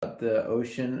the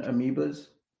ocean amoebas,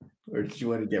 or did you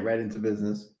want to get right into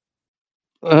business?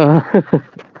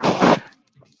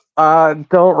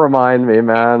 Don't remind me,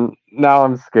 man. Now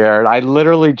I'm scared. I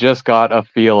literally just got a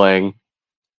feeling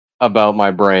about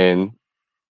my brain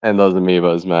and those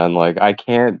amoebas, man. Like, I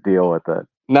can't deal with it.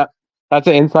 No, that's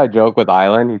an inside joke with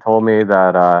Island. He told me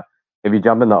that if you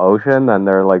jump in the ocean, then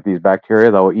there are like these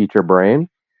bacteria that will eat your brain.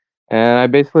 And I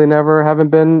basically never haven't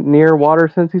been near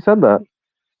water since he said that.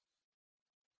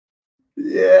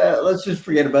 Yeah, let's just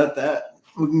forget about that.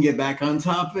 We can get back on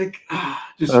topic.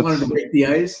 Just wanted to break the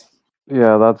ice.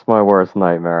 Yeah, that's my worst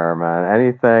nightmare, man.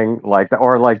 Anything like that,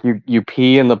 or like you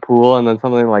pee in the pool and then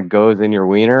something like goes in your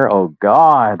wiener. Oh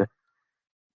God.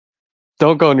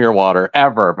 Don't go near water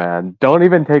ever, man. Don't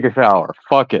even take a shower.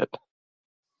 Fuck it.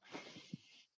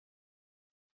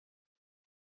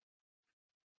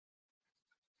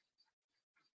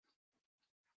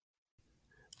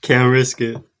 Can't risk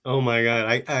it. Oh my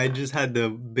god, I just had the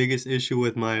biggest issue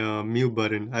with my mute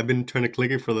button. I've been trying to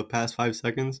click it for the past 5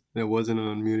 seconds, and it wasn't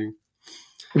unmuting.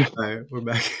 All right, we're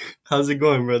back. How's it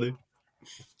going, brother?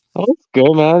 Oh, it's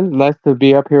good, man. Nice to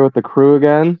be up here with the crew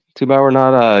again. Too bad we're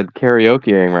not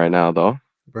karaokeing right now, though.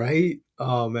 Right?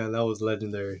 Oh man, that was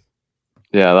legendary.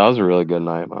 Yeah, that was a really good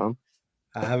night, man.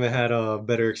 I haven't had a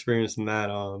better experience than that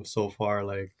so far.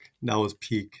 Like that was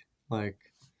peak. Like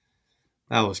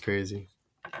that was crazy.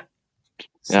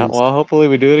 Yeah, well, hopefully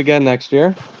we do it again next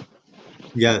year.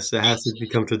 Yes, it has to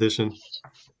become tradition.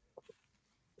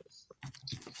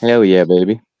 Hell yeah,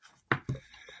 baby.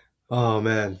 Oh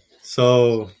man.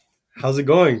 So how's it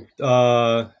going?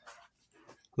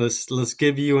 Let's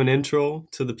give you an intro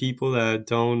to the people that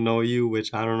don't know you,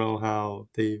 which I don't know how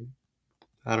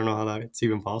that's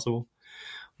even possible.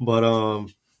 But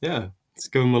yeah, let's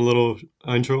give them a little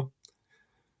intro.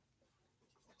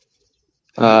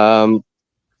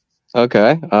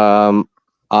 Okay. I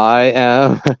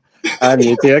am I'm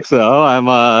UTXO. I'm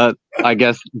I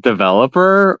guess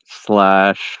developer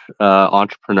slash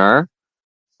entrepreneur.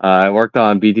 I worked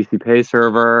on BTC Pay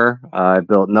Server. I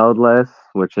built Nodeless,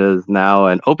 which is now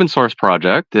an open source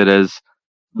project. It is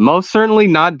most certainly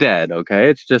not dead. Okay,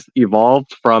 it's just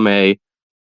evolved from a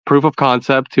proof of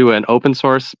concept to an open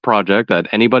source project that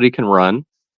anybody can run,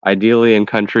 ideally in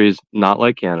countries not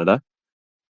like Canada.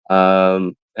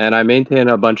 And I maintain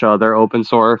a bunch of other open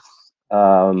source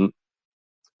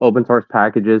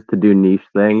packages to do niche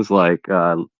things like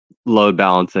load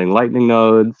balancing Lightning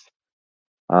nodes,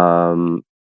 wrapping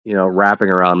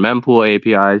around mempool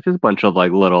APIs, just a bunch of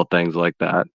like little things like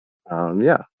that.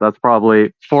 Yeah, that's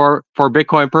probably for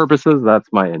Bitcoin purposes. That's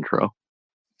my intro.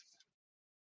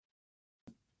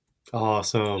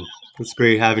 Awesome. It's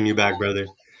great having you back, brother.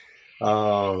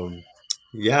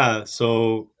 Yeah,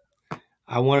 so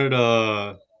I wanted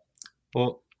to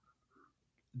well,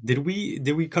 did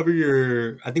we cover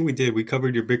your I think we did. We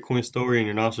covered your Bitcoin story and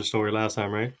your Nostra story last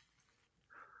time, right?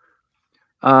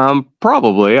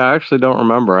 Probably. I actually don't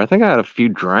remember. I think I had a few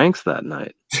drinks that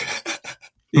night.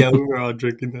 Yeah, we were all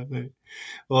drinking that night.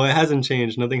 Well, it hasn't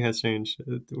changed. Nothing has changed.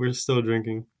 We're still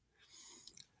drinking.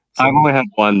 So, I've only had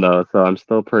one though, so I'm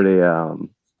still pretty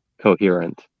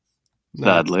coherent.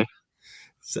 Sadly.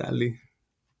 Sadly.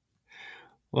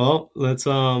 Well, let's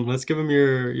give them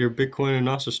your Bitcoin and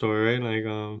Nostra story, right? Like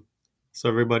so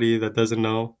everybody that doesn't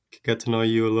know can get to know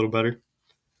you a little better.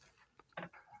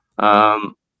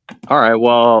 All right.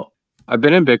 Well, I've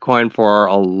been in Bitcoin for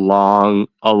a long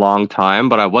time,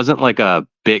 but I wasn't like a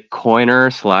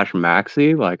Bitcoiner slash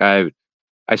maxi. Like I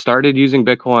started using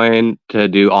Bitcoin to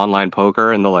do online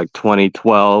poker in the like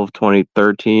 2012,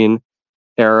 2013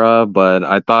 era, but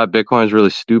I thought Bitcoin was really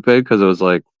stupid because it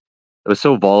was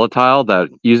so volatile that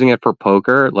using it for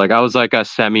poker, like I was like a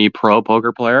semi-pro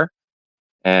poker player,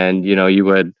 and you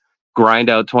would grind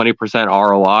out 20%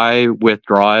 ROI,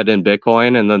 withdraw it in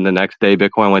Bitcoin, and then the next day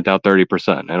Bitcoin went down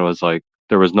 30%, and it was like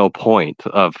there was no point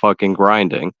of fucking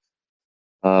grinding.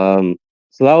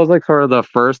 So that was like sort of the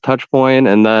first touch point,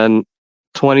 and then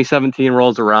 2017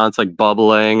 rolls around, it's like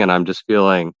bubbling, and I'm just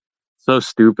feeling so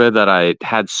stupid that I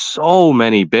had so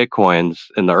many Bitcoins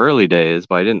in the early days,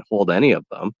 but I didn't hold any of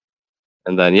them.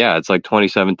 And then yeah, it's like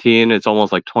 2017, it's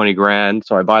almost like 20 grand,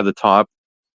 so I buy the top,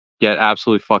 get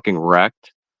absolutely fucking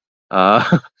wrecked.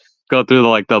 Go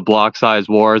through the block size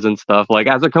wars and stuff, like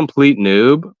as a complete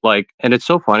noob. Like, and it's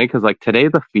so funny because like today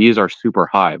the fees are super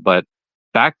high, but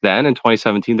back then in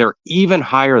 2017 they're even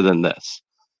higher than this.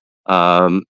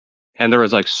 And there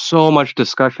was like so much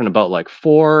discussion about like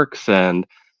forks, and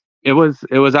it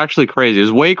was actually crazy. It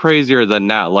was way crazier than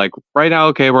now. Like right now,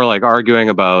 okay, we're like arguing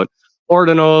about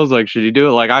ordinals, like, should you do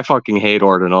it? Like, I fucking hate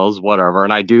ordinals, whatever.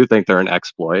 And I do think they're an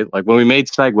exploit. Like, when we made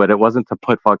SegWit, it wasn't to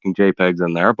put fucking JPEGs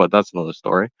in there, but that's another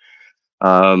story.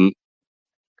 So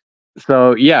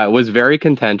yeah, it was very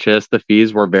contentious. The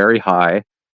fees were very high.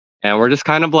 And we're just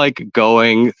kind of like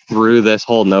going through this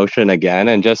whole notion again.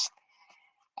 And just,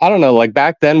 I don't know, like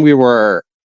back then we were,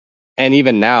 and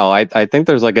even now, I think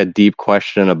there's like a deep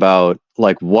question about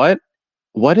like what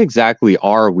exactly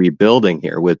are we building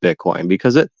here with Bitcoin?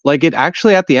 Because it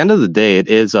actually at the end of the day, it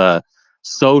is a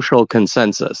social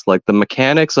consensus. Like the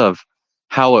mechanics of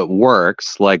how it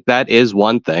works, like that is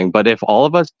one thing. But if all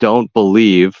of us don't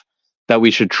believe that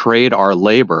we should trade our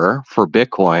labor for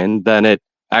Bitcoin, then it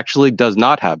actually does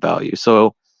not have value.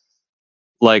 So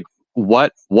like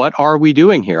what are we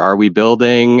doing here? Are we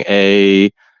building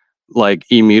a like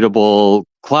immutable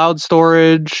cloud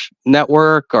storage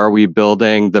network? Are we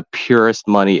building the purest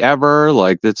money ever?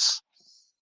 Like it's,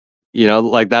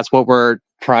 like that's what we're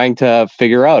trying to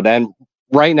figure out. And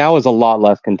right now is a lot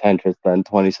less contentious than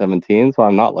 2017. So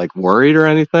I'm not like worried or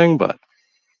anything, but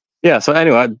yeah. So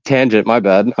anyway, tangent, my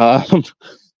bad.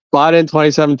 Bought in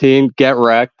 2017, get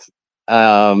wrecked.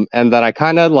 And then I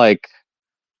kind of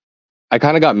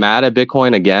got mad at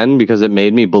Bitcoin again because it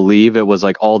made me believe it was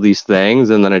like all these things,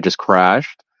 and then it just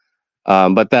crashed.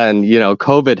 But then,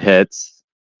 COVID hits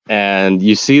and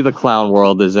you see the clown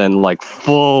world is in like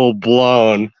full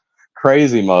blown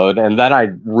crazy mode. And then I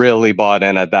really bought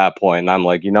in at that point. And I'm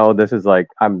like, this is like,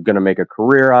 I'm going to make a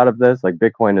career out of this. Like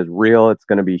Bitcoin is real. It's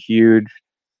going to be huge.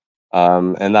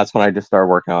 And that's when I just started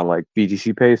working on like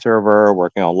BTC Pay server,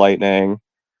 working on Lightning.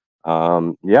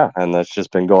 Yeah. And that's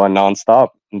just been going nonstop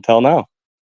until now.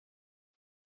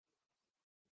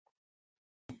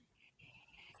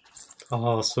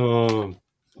 Awesome.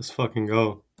 Let's fucking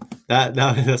go.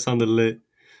 That sounded lit.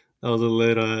 That was a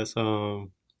lit ass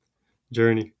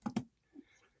journey.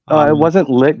 It wasn't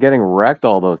lit getting wrecked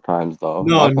all those times though.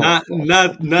 No, not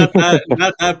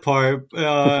that part.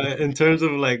 In terms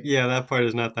of like, yeah, that part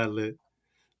is not that lit.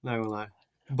 Not gonna lie.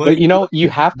 But you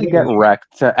have to get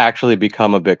wrecked to actually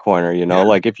become a Bitcoiner, Yeah.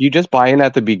 Like if you just buy in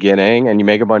at the beginning and you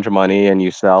make a bunch of money and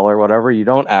you sell or whatever, you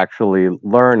don't actually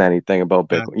learn anything about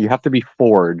Bitcoin. You have to be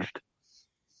forged.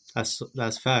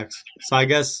 That's facts. So I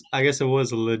guess it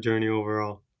was a lit journey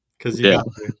overall because you got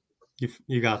there.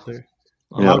 You got there.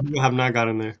 A lot of people have not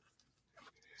gotten there.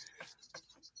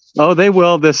 Oh, they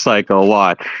will this cycle.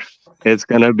 Watch, it's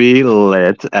gonna be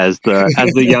lit, as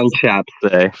the young chaps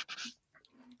say.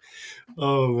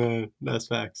 Oh man, that's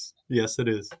facts. Yes, it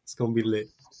is. It's gonna be lit.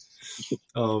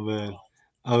 Oh man.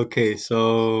 Okay,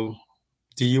 so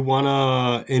do you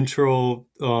wanna intro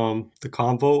the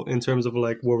convo in terms of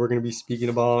like what we're gonna be speaking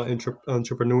about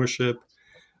entrepreneurship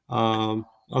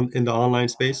in the online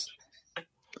space?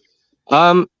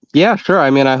 Yeah, sure.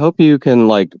 I mean, I hope you can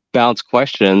like bounce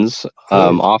questions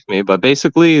off me, but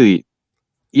basically,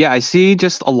 yeah, I see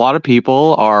just a lot of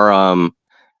people are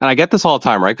and I get this all the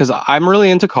time, right? Because I'm really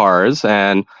into cars,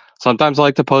 and sometimes I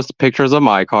like to post pictures of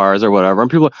my cars or whatever, and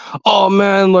people are like, oh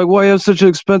man, like why you have such an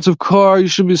expensive car? You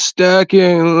should be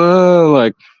stacking.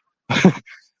 Like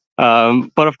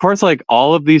but of course, like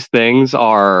all of these things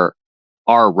are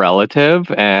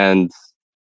relative, and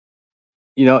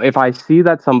if I see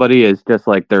that somebody is just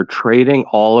like they're trading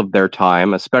all of their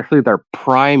time, especially their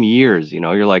prime years,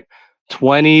 you're like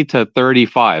 20 to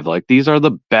 35, like these are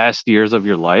the best years of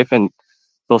your life, and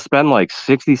they'll spend like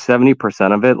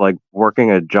 60-70% of it like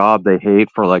working a job they hate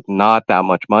for like not that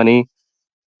much money.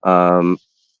 Like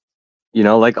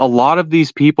a lot of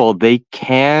these people, they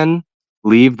can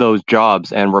leave those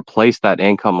jobs and replace that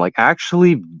income like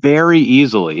actually very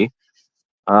easily.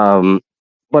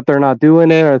 But they're not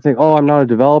doing it. Or I think, oh, I'm not a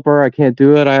developer. I can't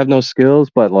do it. I have no skills.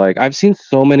 But like, I've seen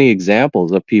so many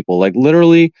examples of people, like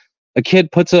literally a kid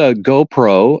puts a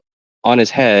GoPro on his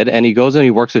head and he goes and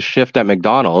he works a shift at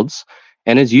McDonald's,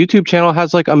 and his YouTube channel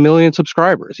has like 1 million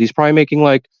subscribers. He's probably making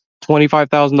like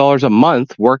 $25,000 a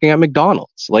month working at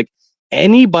McDonald's. Like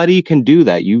anybody can do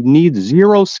that. You need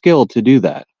zero skill to do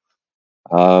that.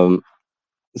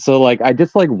 So like, I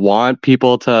just like want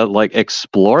people to like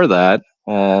explore that.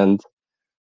 And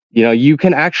you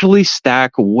can actually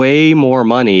stack way more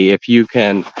money if you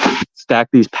can stack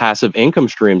these passive income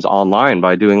streams online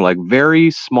by doing like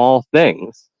very small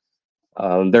things.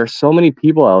 There's so many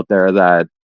people out there that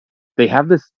they have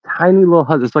this tiny little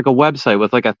it's like a website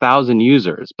with like 1,000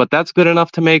 users, but that's good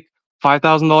enough to make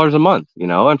 $5,000 a month,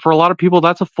 and for a lot of people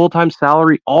that's a full-time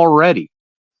salary already.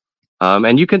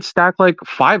 And you can stack like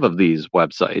 5 of these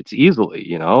websites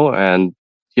easily, and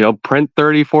print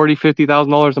 $30,000, $40,000,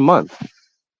 $50,000 a month.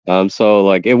 So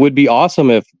like it would be awesome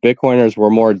if Bitcoiners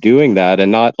were more doing that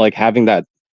and not like having that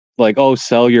like, oh,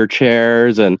 sell your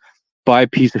chairs and buy a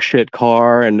piece of shit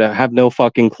car and have no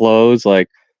fucking clothes. Like,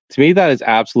 to me, that is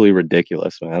absolutely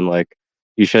ridiculous, man. Like,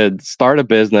 you should start a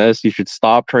business. You should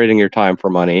stop trading your time for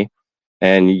money,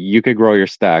 and you could grow your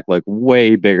stack like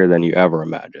way bigger than you ever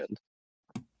imagined.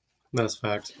 That's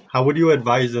facts. How would you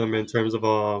advise them in terms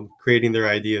of creating their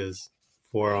ideas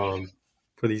for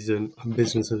these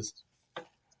businesses?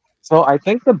 So I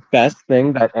think the best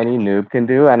thing that any noob can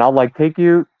do, and I'll like take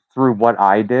you through what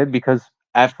I did, because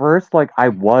at first, like, I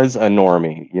was a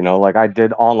normie, you know, like I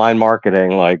did online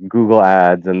marketing, like Google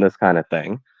ads and this kind of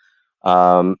thing.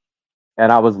 Um,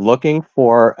 and I was looking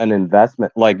for an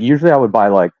investment. Like, usually I would buy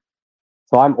like,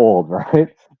 so I'm old, right?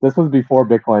 This was before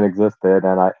Bitcoin existed,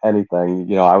 and anything,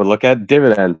 you know, I would look at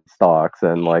dividend stocks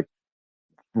and like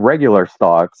regular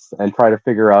stocks and try to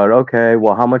figure out, okay,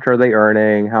 well, how much are they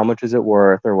earning? How much is it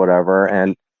worth or whatever?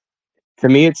 And to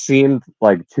me, it seemed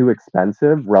like too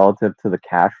expensive relative to the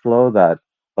cash flow that,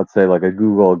 let's say, like a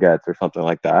Google gets or something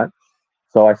like that.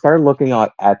 So I started looking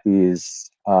at these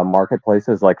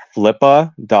marketplaces like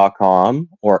Flippa.com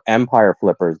or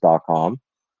EmpireFlippers.com,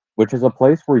 which is a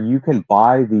place where you can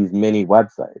buy these mini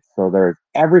websites. So there's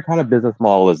every kind of business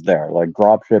model is there, like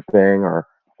drop shipping or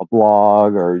a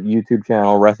blog or YouTube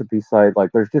channel, recipe site.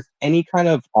 Like, there's just any kind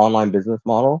of online business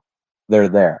model, they're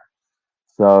there.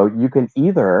 So you can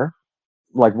either,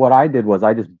 like, what I did was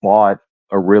I just bought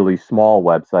a really small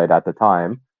website at the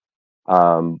time.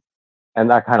 Um,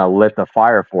 and that kind of lit the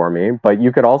fire for me. But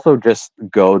you could also just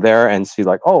go there and see,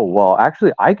 like, oh, well,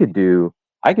 actually, I could put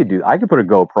a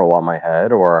GoPro on my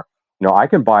head, or, you know, I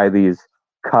can buy these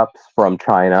cups from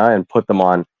China and put them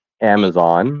on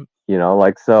Amazon, you know,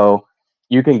 like, so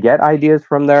you can get ideas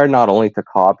from there, not only to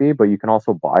copy, but you can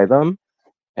also buy them.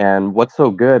 And what's so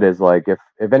good is, like,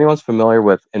 if anyone's familiar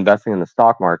with investing in the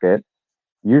stock market,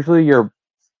 usually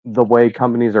the way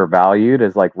companies are valued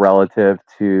is like relative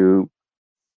to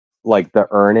like the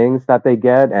earnings that they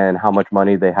get and how much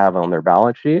money they have on their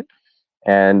balance sheet.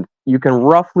 And you can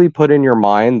roughly put in your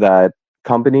mind that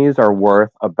companies are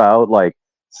worth about like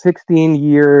 16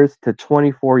 years to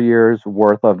 24 years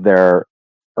worth of their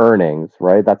earnings,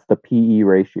 right? That's the PE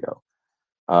ratio.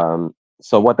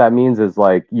 So what that means is,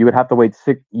 like, you would have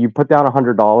to you put down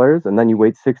 $100 and then you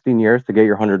wait 16 years to get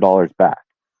your $100 back.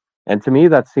 And to me,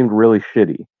 that seemed really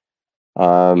shitty.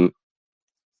 Um,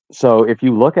 so if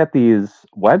you look at these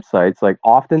websites, like,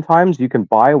 oftentimes you can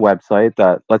buy a website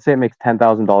that, let's say, it makes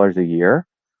 $10,000 a year.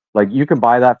 Like, you can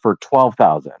buy that for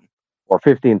 12,000 or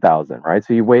 15,000, right?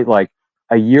 So you wait like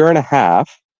a year and a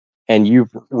half and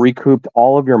you've recouped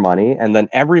all of your money, and then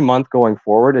every month going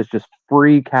forward is just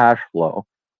free cash flow.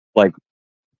 Like,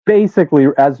 basically,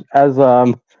 as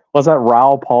what's that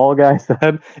Raoul Paul guy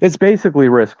said, it's basically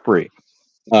risk free.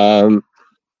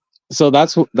 So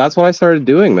that's what I started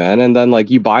doing, man. And then, like,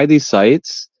 you buy these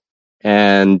sites,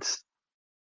 and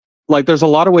like, there's a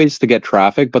lot of ways to get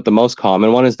traffic, but the most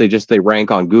common one is they rank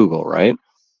on Google, right?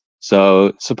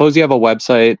 So suppose you have a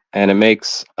website and it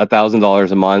makes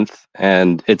 $1,000 a month,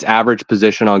 and its average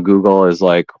position on Google is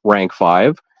like rank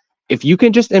 5. If you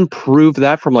can just improve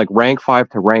that from like rank 5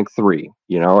 to rank 3,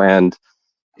 you know, and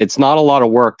it's not a lot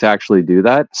of work to actually do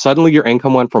that, suddenly your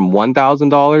income went from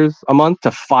 $1,000 a month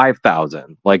to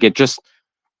 5,000. Like, it just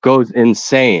goes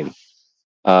insane.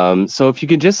 So if you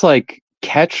can just like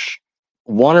catch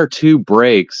one or two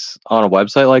breaks on a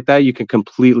website like that, you can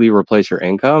completely replace your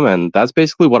income. And that's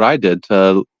basically what I did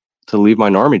to leave my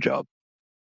normie job.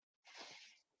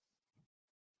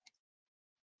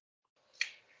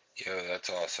 Yeah, that's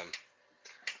awesome.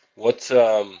 What's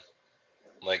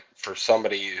like, for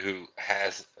somebody who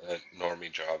has a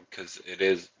normie job, because it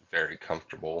is very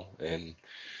comfortable, and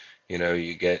you know,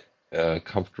 you get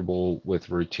comfortable with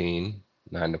routine,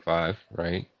 9 to 5,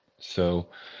 right? So,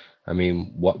 I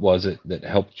mean, what was it that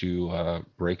helped you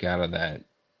break out of that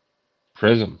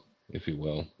prism, if you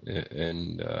will,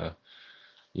 and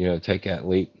you know, take that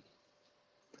leap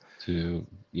to,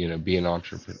 you know, be an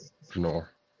entrepreneur?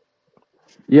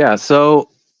 Yeah. So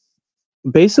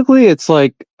basically, it's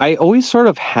like I always sort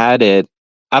of had it.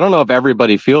 I don't know if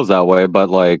everybody feels that way, but,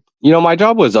 like, you know, my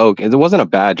job was okay. It wasn't a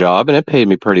bad job and it paid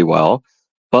me pretty well.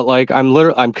 But like,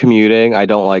 I'm commuting. I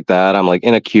don't like that. I'm like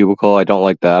in a cubicle. I don't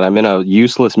like that. I'm in a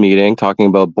useless meeting talking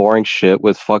about boring shit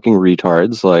with fucking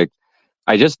retards. Like,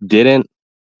 I just didn't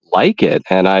like it,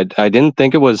 and I didn't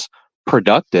think it was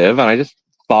productive, and I just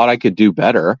thought I could do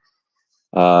better.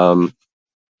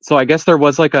 So I guess there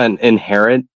was like an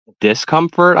inherent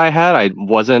discomfort I had. I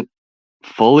wasn't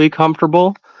fully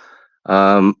comfortable.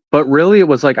 But really, it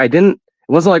was like it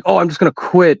wasn't like, oh, I'm just gonna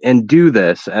quit and do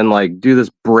this and like do this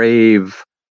brave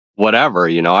whatever,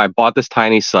 I bought this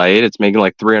tiny site. It's making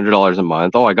like $300 a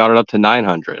month. Oh, I got it up to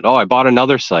 900. Oh, I bought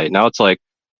another site. Now it's like,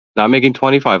 now I'm making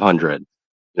 2,500.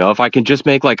 If I can just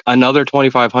make like another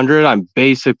 2,500, I'm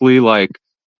basically like,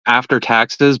 after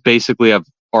taxes, basically I've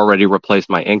already replaced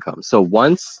my income. So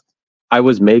once I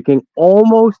was making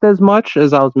almost as much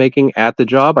as I was making at the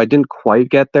job, I didn't quite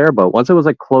get there, but once it was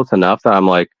like close enough that I'm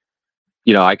like,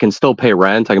 I can still pay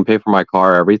rent, I can pay for my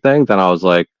car, everything, then I was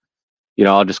like,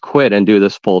 I'll just quit and do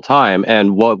this full time.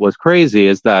 And what was crazy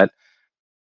is that,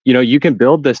 you can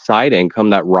build this side income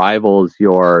that rivals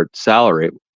your salary.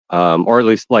 Or at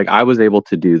least like I was able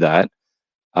to do that.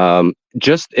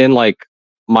 Just in like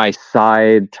my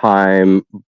side time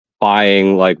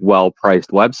buying like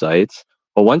well-priced websites.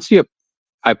 But once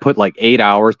I put like 8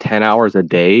 hours, 10 hours a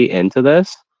day into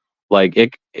this, like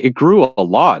it grew a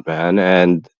lot, man.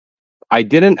 And I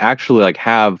didn't actually like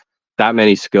have that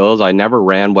many skills. I never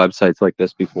ran websites like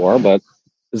this before, but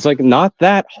it's like not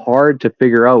that hard to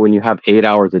figure out when you have 8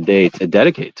 hours a day to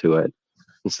dedicate to it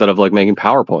instead of like making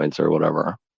PowerPoints or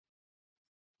whatever.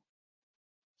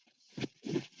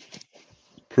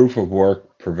 Proof of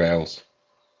work prevails.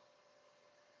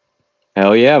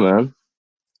 Hell yeah, man.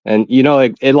 And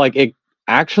it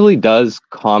actually does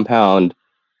compound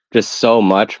just so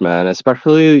much, man,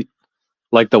 especially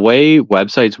like the way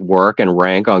websites work and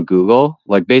rank on Google.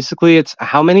 Like basically it's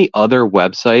how many other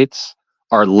websites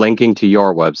are linking to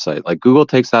your website. Like Google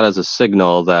takes that as a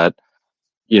signal that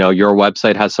your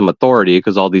website has some authority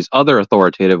because all these other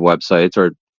authoritative websites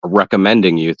are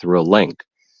recommending you through a link.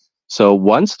 So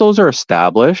once those are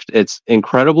established, it's an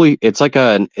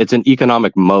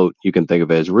economic moat, you can think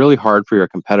of it. It's really hard for your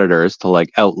competitors to like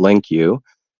outlink you.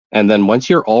 And then once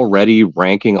you're already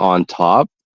ranking on top,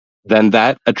 then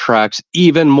that attracts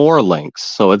even more links.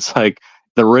 So it's like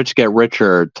the rich get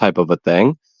richer type of a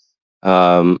thing.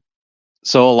 So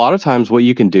a lot of times what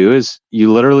you can do is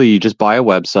you just buy a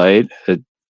website.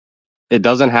 It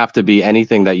doesn't have to be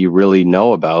anything that you really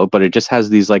know about, but it just has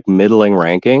these like middling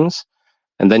rankings.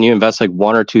 And then you invest like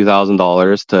 $1,000 or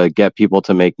 $2,000 to get people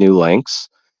to make new links.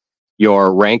 Your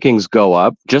rankings go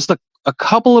up just a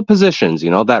couple of positions,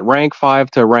 that rank 5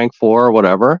 to rank 4 or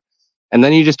whatever. And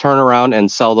then you just turn around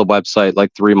and sell the website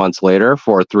like 3 months later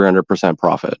for 300%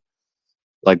 profit.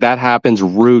 Like that happens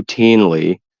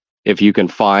routinely if you can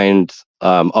find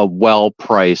a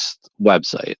well-priced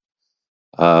website.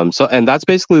 And that's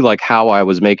basically like how I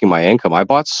was making my income. I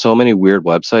bought so many weird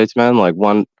websites, man. Like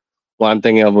one I'm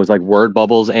thinking of was like Word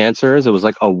Bubbles Answers. It was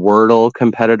like a Wordle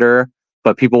competitor,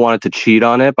 but people wanted to cheat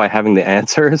on it by having the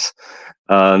answers.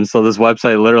 So this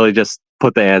website literally just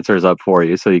put the answers up for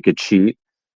you so you could cheat.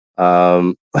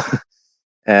 Um,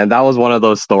 and that was one of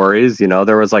those stories.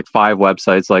 There was like 5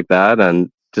 websites like that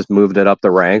and just moved it up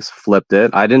the ranks, flipped it.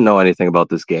 I didn't know anything about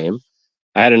this game.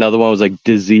 I had another one was like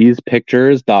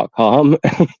diseasepictures.com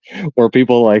where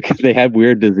people like they had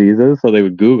weird diseases, so they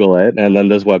would Google it, and then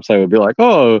this website would be like,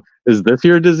 "Oh, is this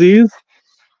your disease?"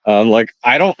 Like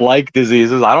I don't like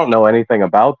diseases. I don't know anything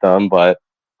about them, but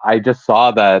I just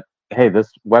saw that, hey,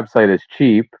 this website is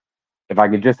cheap. If I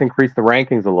could just increase the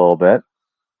rankings a little bit,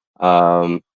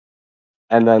 and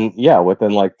then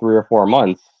within like 3 or 4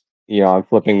 months, I'm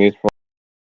flipping these for.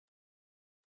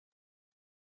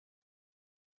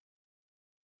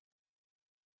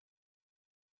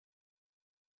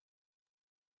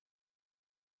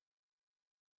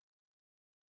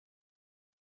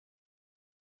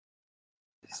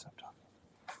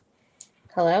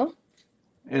 Hello?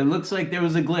 It looks like there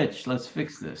was a glitch. Let's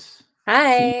fix this.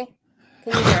 Hi.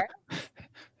 Can you hear?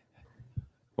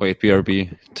 Wait,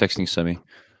 BRB texting Semi.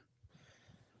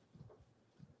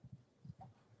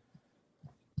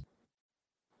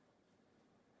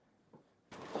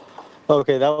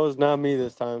 Okay, that was not me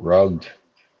this time. Rugged.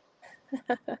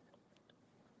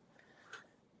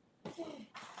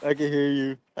 I can hear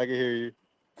you. I can hear you.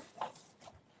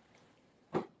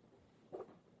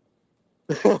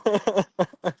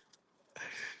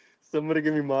 Somebody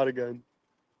give me mod again.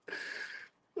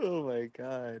 Oh my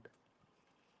god.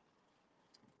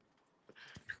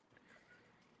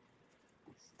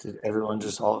 Did everyone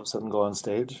just all of a sudden go on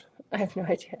stage? I have no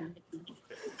idea.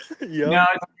 Yep. Now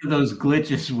it's one of those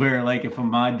glitches where, like, if a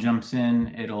mod jumps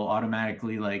in, it'll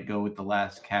automatically like go with the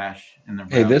last cache in the.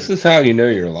 Hey, this is how you know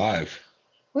you're live.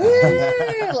 Woo!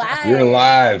 Live. You're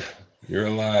alive. You're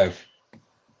alive.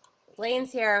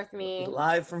 Blaine's here with me.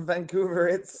 Live from Vancouver,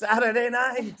 it's Saturday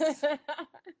night. It's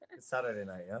Saturday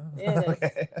night, yeah? It is.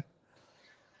 Okay.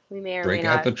 We may or Break may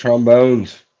out not. the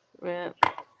trombones. Yeah.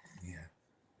 Yeah.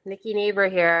 Nikki Neighbor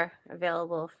here,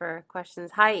 available for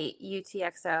questions. Hi,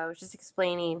 UTXO. I was just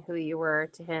explaining who you were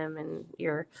to him and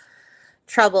your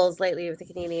troubles lately with the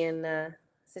Canadian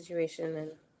situation,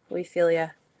 and we feel ya.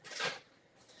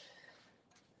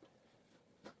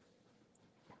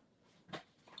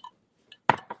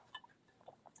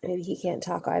 Maybe he can't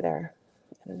talk either.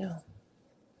 I don't know.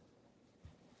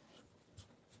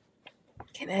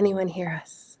 Can anyone hear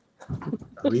us?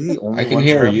 Are we the only I can ones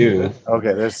hear up? you.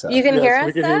 Okay, there's Seth. You can hear us,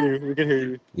 we can hear Seth? you. We can hear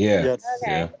you. Yeah. Yes.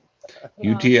 Okay.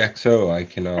 Yeah. UTXO, I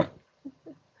cannot.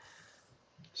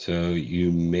 So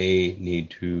you may need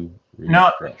to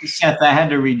No, refresh. Seth, I had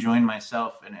to rejoin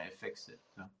myself and it fixed it.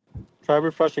 So. Try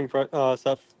refreshing,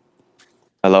 Seth.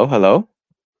 Hello, hello.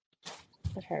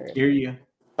 I'll try to Hear you.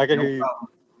 I can No hear you. problem.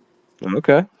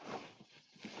 Okay.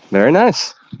 Very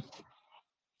nice.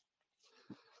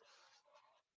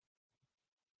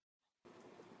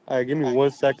 All right, give me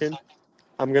 1 second.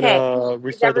 I'm Okay. gonna Is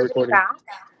restart the everybody recording. back?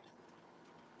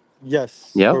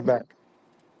 Yes, Yep. we're back.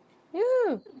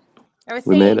 Woo. I was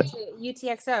We made saying to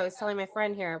UTXO, I was telling my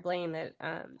friend here, Blaine, that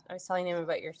I was telling him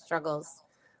about your struggles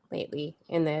lately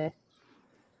in the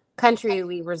country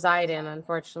we reside in,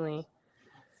 unfortunately.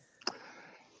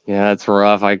 Yeah, it's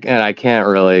rough. I can't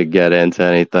really get into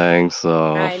anything,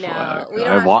 so I know. fuck. We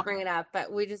don't have to bring it up,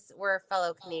 but we're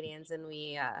fellow Canadians and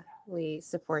we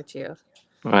support you.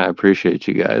 I appreciate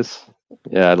you guys.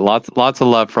 Yeah, lots of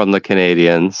love from the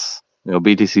Canadians.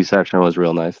 BTC section was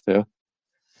real nice too.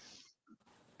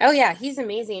 Oh yeah, he's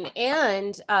amazing.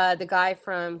 And the guy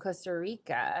from Costa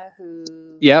Rica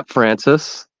who Yep,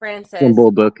 Francis. Francis.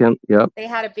 Booking. Yep. They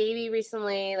had a baby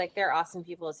recently. Like, they're awesome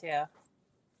people too.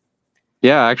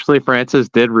 Yeah, actually Francis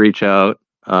did reach out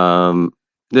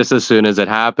just as soon as it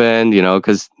happened,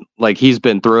 because like he's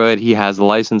been through it, he has the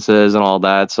licenses and all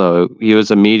that, so he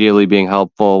was immediately being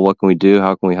helpful. What can we do?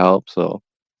 How can we help? So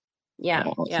Yeah,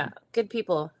 awesome. yeah. Good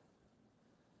people.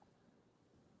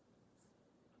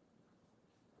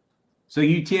 So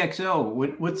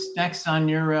UTXO, what's next on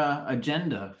your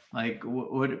agenda? Like,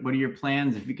 what are your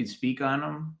plans? If you could speak on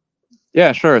them.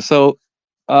 Yeah, sure. So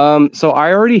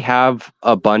I already have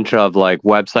a bunch of like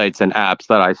websites and apps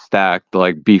that I stacked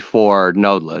like before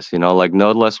Nodeless. Like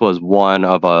Nodeless was one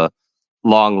of a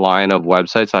long line of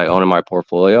websites I own in my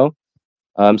portfolio.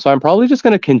 So I'm probably just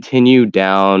going to continue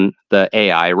down the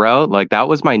AI route. Like that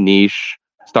was my niche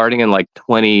starting in like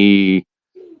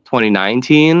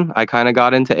 2019. I kind of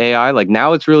got into AI. Like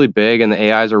now it's really big and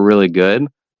the AIs are really good.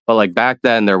 But like back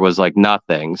then there was like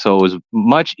nothing. So it was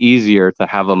much easier to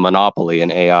have a monopoly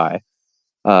in AI.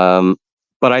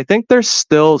 But I think there's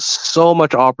still so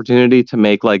much opportunity to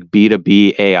make like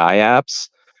B2B AI apps.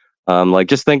 Like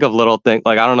just think of little things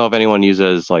like I don't know if anyone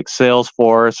uses like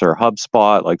Salesforce or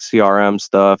HubSpot, like CRM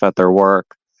stuff at their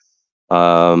work.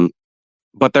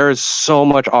 But there is so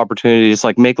much opportunity to just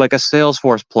like make like a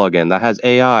Salesforce plugin that has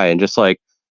AI and just like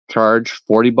charge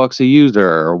 $40 a user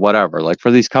or whatever. Like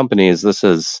for these companies, this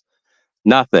is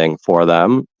nothing for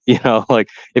them. Like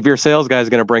if your sales guy is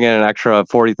going to bring in an extra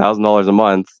 $40,000 a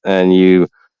month and you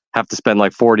have to spend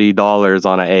like $40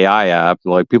 on an AI app,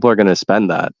 like people are going to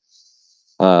spend that.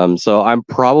 So I'm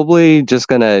probably just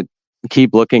going to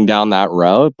keep looking down that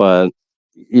route. But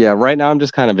yeah, right now I'm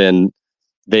just kind of in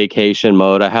vacation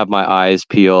mode. I have my eyes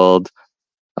peeled.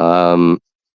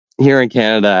 Here in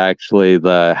Canada, actually,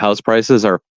 the house prices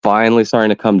are finally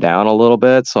starting to come down a little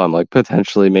bit. So I'm like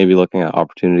potentially maybe looking at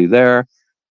opportunity there.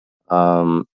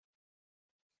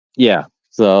 Yeah,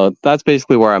 so that's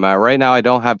basically where I'm at right now. I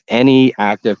don't have any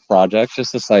active projects,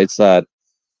 just the sites that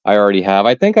I already have.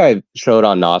 I think I showed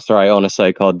on Nostr. I own a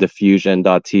site called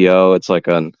diffusion.to. It's like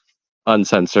an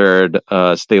uncensored,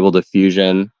 stable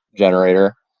diffusion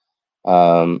generator.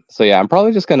 So yeah, I'm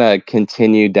probably just gonna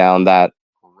continue down that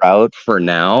route for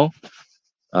now.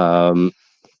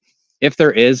 If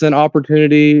there is an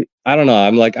opportunity, I don't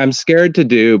know. I'm scared to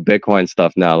do Bitcoin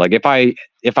stuff now. Like if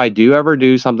I do ever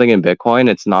do something in Bitcoin,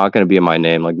 it's not going to be in my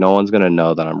name. Like no one's going to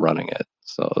know that I'm running it.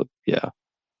 So yeah.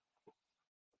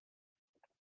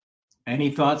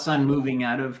 Any thoughts on moving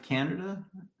out of Canada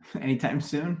anytime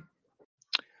soon?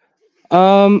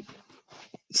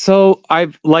 So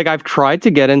I've tried to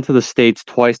get into the States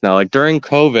twice now. Like during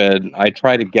COVID, I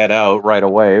tried to get out right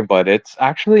away, but it's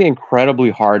actually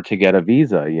incredibly hard to get a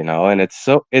visa, and it's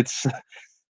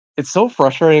so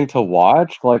frustrating to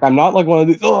watch. Like I'm not like one of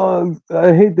these, oh,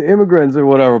 I hate the immigrants or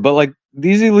whatever, but like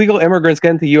these illegal immigrants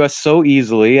get into the US so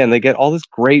easily and they get all this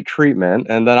great treatment,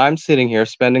 and then I'm sitting here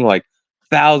spending like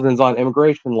thousands on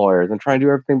immigration lawyers and trying to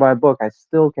do everything by book. I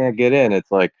still can't get in.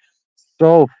 It's like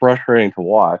so frustrating to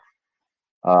watch.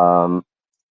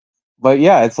 But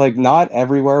yeah, it's like not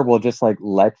everywhere will just like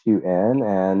let you in,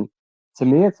 and to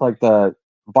me it's like by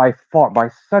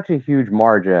such a huge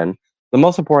margin, the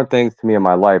most important things to me in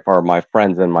my life are my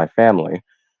friends and my family.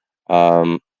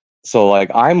 So like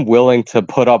I'm willing to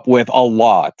put up with a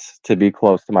lot to be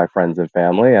close to my friends and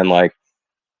family, and like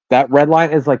that red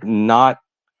line is like not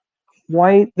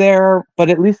quite there, but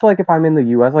at least like if I'm in the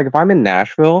US, like if I'm in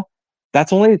Nashville,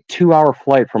 that's only a 2 hour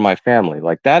flight from my family.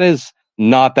 Like that is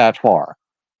not that far.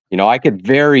 You know, I could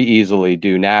very easily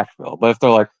do Nashville. But if they're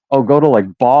like, oh, go to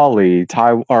like Bali,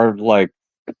 Taiwan, or like,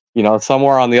 you know,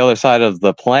 somewhere on the other side of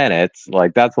the planet,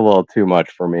 like that's a little too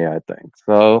much for me, I think.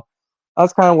 So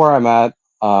that's kind of where I'm at.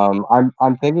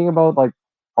 I'm thinking about like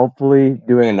hopefully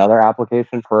doing another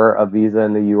application for a visa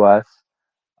in the US,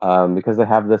 because they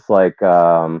have this like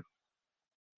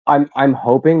I'm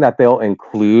hoping that they'll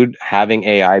include having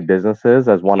AI businesses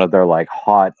as one of their like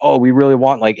hot. Oh, we really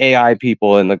want like AI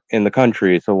people in the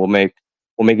country, so we'll make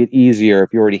it easier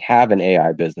if you already have an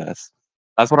AI business.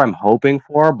 That's what I'm hoping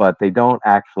for, but they don't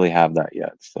actually have that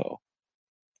yet. So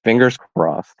fingers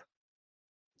crossed.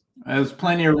 There's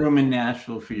plenty of room in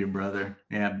Nashville for you, brother.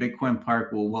 Yeah, Bitcoin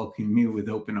Park will welcome you with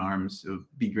open arms. It would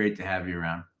be great to have you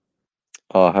around.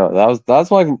 Oh, that's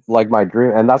like my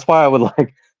dream, and that's why I would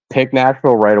like pick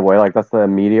Nashville right away. Like that's the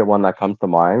immediate one that comes to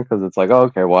mind because it's like,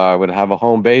 okay, well, I would have a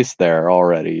home base there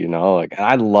already, you know. Like, and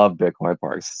I love Bitcoin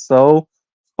Park. So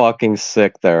fucking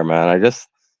sick there, man.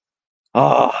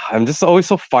 I'm just always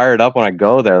so fired up when I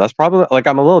go there. That's probably like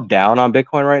I'm a little down on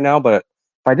Bitcoin right now, but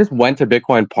if I just went to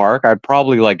Bitcoin Park, I'd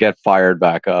probably like get fired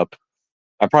back up.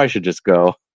 I probably should just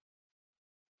go.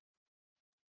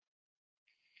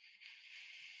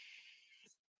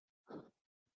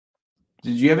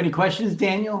 Did you have any questions,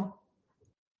 Daniel?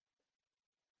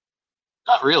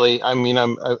 Not really. I mean,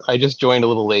 I just joined a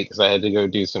little late because I had to go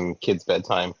do some kids'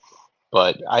 bedtime.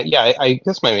 But I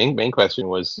guess my main question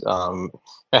was,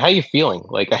 how you feeling?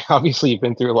 Like, obviously you've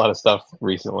been through a lot of stuff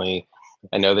recently.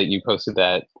 I know that you posted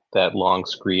that long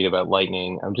screed about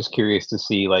Lightning. I'm just curious to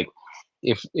see, like,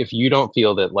 if you don't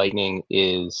feel that Lightning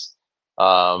is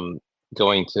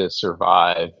going to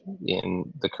survive in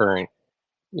the current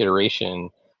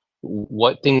iteration,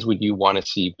 what things would you want to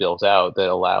see built out that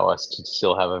allow us to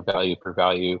still have a value per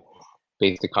value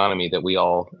based economy that we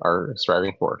all are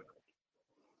striving for?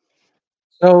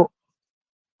 So,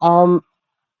 um,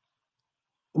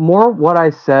 more what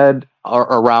I said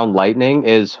around Lightning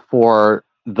is for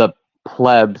the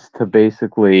plebs to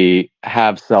basically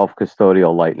have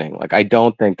self-custodial Lightning. Like, I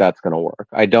don't think that's going to work.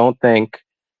 I don't think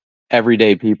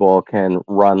everyday people can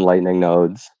run Lightning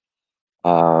nodes.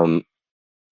 Um,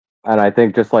 and I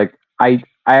think just like I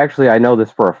actually I know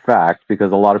this for a fact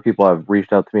because a lot of people have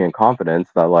reached out to me in confidence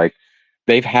that like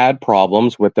they've had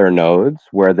problems with their nodes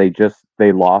where they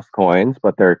lost coins,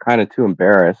 but they're kind of too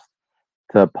embarrassed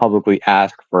to publicly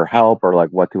ask for help or like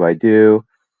what do I do.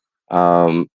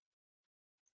 Um,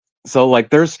 so like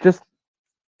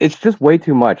it's just way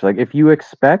too much. Like if you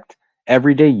expect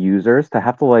everyday users to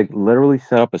have to like literally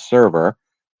set up a server,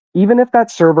 even if that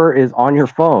server is on your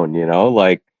phone, you know,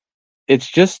 like it's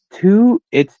too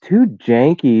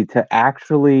janky to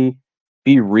actually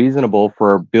be reasonable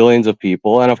for billions of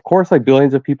people. And of course, like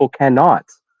billions of people cannot.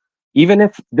 Even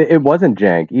if it wasn't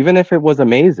jank, even if it was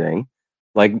amazing,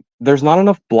 like there's not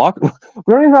enough block. We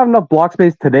don't even have enough block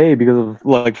space today because of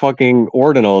like fucking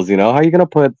ordinals. You know, how are you gonna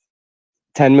put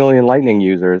 10 million Lightning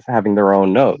users having their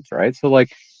own nodes, right? So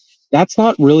like that's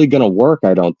not really gonna work,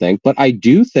 I don't think. But I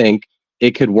do think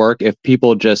it could work if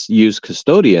people just use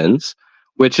custodians,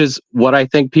 which is what I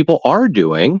think people are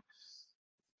doing.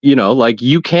 You know, like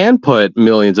you can put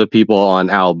millions of people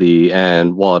on Albi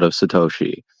and Wallet of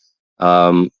Satoshi.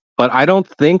 But I don't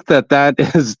think that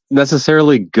is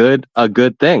necessarily a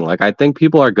good thing. Like I think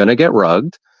people are going to get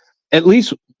rugged. At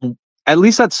least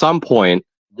at some point,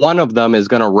 one of them is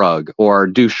going to rug or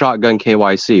do shotgun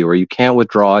KYC, where you can't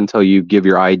withdraw until you give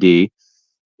your ID.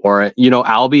 Or you know,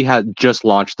 Albi had just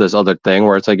launched this other thing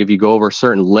where it's like if you go over a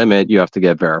certain limit, you have to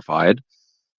get verified.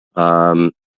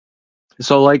 So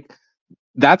like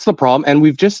that's the problem, and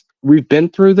we've been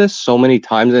through this so many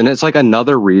times, and it's like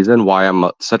another reason why I'm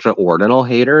such an ordinal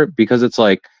hater, because it's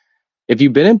like if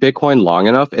you've been in Bitcoin long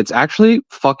enough, it's actually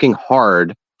fucking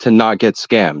hard to not get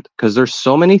scammed because there's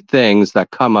so many things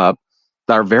that come up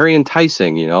that are very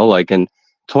enticing, you know, like in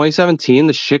 2017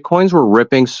 the shitcoins were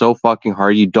ripping so fucking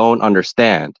hard you don't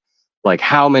understand like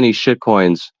how many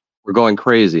shitcoins were going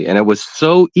crazy, and it was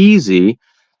so easy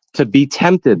to be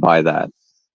tempted by that.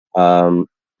 um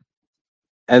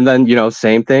and then you know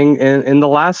same thing in the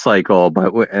last cycle,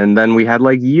 and then we had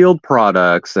like yield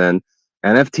products and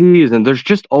NFTs, and there's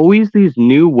just always these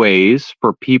new ways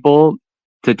for people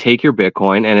to take your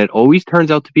Bitcoin, and it always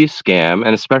turns out to be a scam,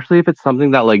 and especially if it's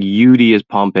something that like UD is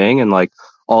pumping and like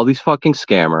all these fucking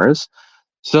scammers.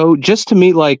 So just to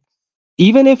me, like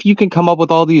even if you can come up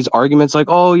with all these arguments like,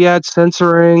 oh yeah, it's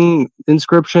censoring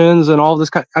inscriptions and all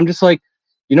this kind, I'm just like,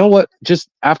 you know what? Just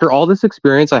after all this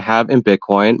experience I have in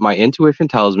Bitcoin, my intuition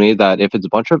tells me that if it's a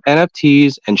bunch of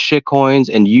NFTs and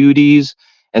shitcoins and UDs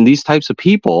and these types of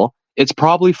people, it's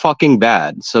probably fucking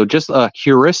bad. So just a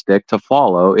heuristic to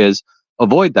follow is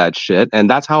avoid that shit.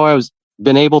 And that's how I was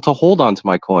been able to hold on to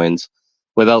my coins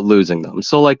without losing them.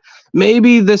 So like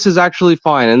maybe this is actually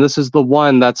fine and this is the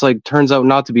one that's like turns out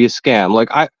not to be a scam. Like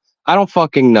I don't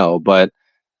fucking know, but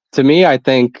to me I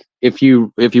think if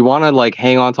you want to like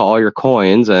hang on to all your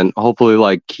coins and hopefully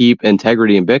like keep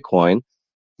integrity in Bitcoin,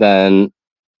 then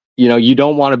you know you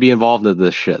don't want to be involved in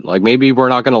this shit. Like maybe we're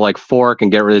not going to like fork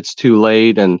and get rid, it's too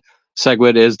late and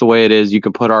SegWit is the way it is. You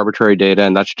can put arbitrary data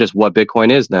and that's just what Bitcoin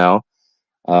is now.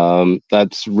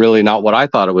 That's really not what I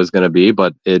thought it was going to be,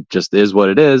 but it just is what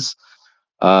it is.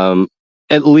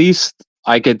 At least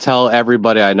I could tell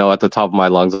everybody I know at the top of my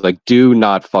lungs, like, do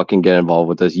not fucking get involved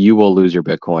with this. You will lose your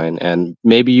Bitcoin. And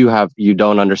maybe you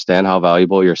don't understand how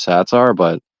valuable your sats are,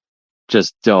 but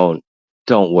just don't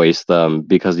waste them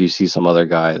because you see some other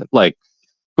guy, like,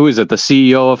 who is it? The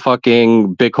CEO of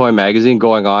fucking Bitcoin Magazine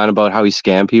going on about how he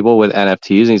scammed people with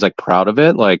NFTs and he's like proud of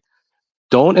it. Like,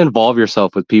 don't involve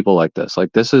yourself with people like this.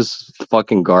 Like, this is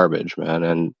fucking garbage, man.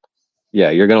 And yeah,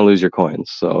 you're going to lose your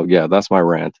coins. So yeah, that's my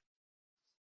rant.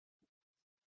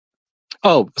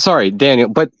 Oh, sorry, Daniel,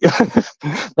 but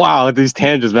wow, these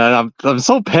tangents, man. I'm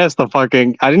so pissed. I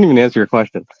didn't even answer your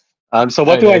question. So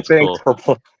what do I think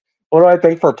cool. what do I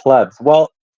think for plebs?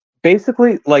 Well,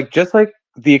 basically, like just like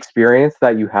the experience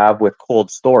that you have with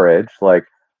cold storage, like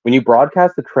when you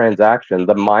broadcast a transaction,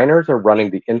 the miners are running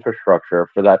the infrastructure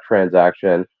for that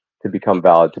transaction to become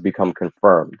valid, to become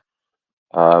confirmed.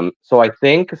 So I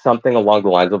think something along the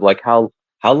lines of like how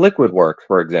liquid works,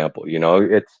 for example. You know,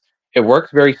 it works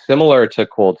very similar to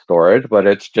cold storage, but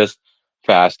it's just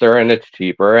faster and it's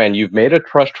cheaper. And you've made a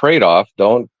trust trade-off.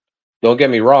 Don't get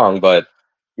me wrong, but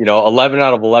you know, 11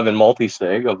 out of 11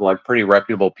 multi-sig of like pretty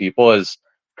reputable people is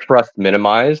trust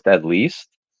minimized at least.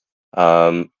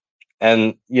 Um,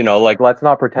 and you know, like let's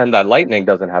not pretend that Lightning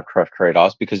doesn't have trust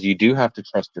trade-offs because you do have to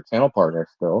trust your channel partner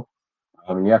still.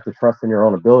 I mean, you have to trust in your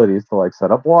own abilities to like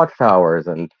set up watchtowers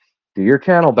and do your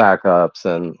channel backups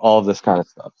and all of this kind of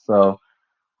stuff. So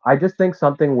I just think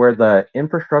something where the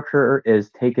infrastructure is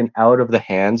taken out of the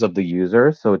hands of the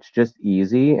user, so it's just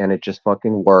easy and it just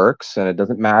fucking works, and it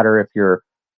doesn't matter if your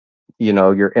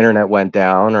internet went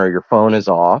down or your phone is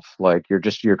off. Like your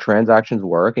transactions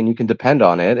work, and you can depend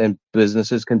on it, and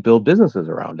businesses can build businesses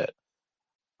around it.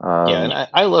 Yeah, and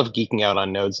I love geeking out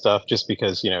on node stuff just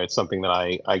because, it's something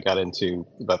that I got into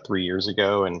about 3 years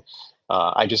ago, and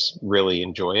I just really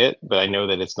enjoy it. But I know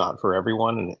that it's not for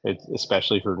everyone, and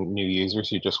especially for new users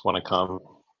who just want to come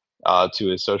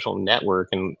to a social network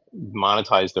and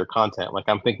monetize their content. Like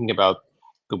I'm thinking about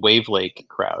the Wave Lake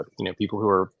crowd,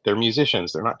 people they're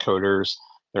musicians, they're not coders,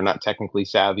 they're not technically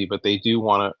savvy, but they do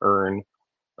want to earn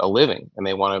a living and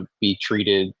they want to be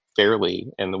treated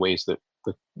fairly in the ways that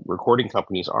the recording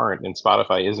companies aren't and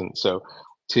Spotify isn't. So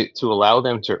to allow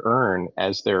them to earn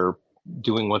as they're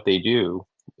doing what they do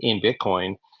in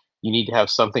Bitcoin, you need to have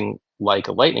something like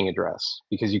a Lightning address,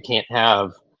 because you can't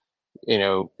have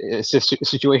a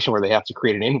situation where they have to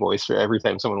create an invoice for every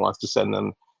time someone wants to send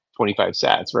them 25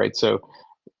 sats, right? So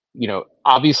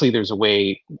obviously there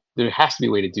has to be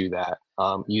a way to do that,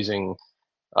 using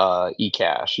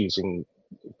eCash, using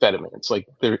Fedimint. It's like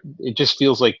it just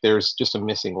feels like there's just a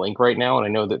missing link right now. And I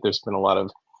know that there's been a lot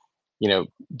of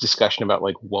discussion about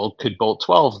like, well, could Bolt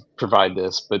 12 provide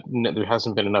this? But no, there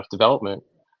hasn't been enough development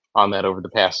on that over the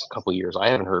past couple of years. I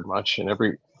haven't heard much, and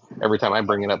every time I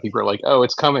bring it up, people are like, oh,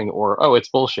 it's coming, or oh, it's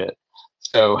bullshit.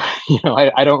 So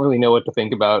I don't really know what to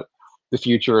think about the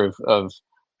future of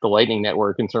the Lightning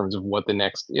Network in terms of what the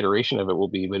next iteration of it will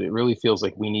be. But it really feels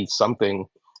like we need something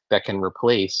that can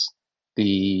replace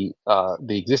the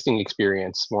existing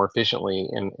experience more efficiently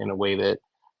in a way that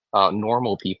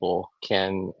normal people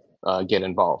can get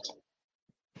involved.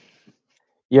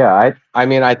 Yeah, I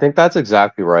mean, I think that's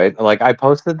exactly right. Like I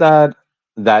posted that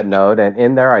note, and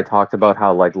in there I talked about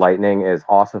how like Lightning is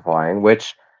ossifying,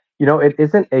 which it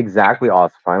isn't exactly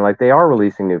ossifying. Like they are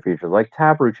releasing new features like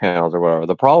Taproot channels or whatever.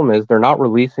 The problem is they're not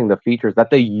releasing the features that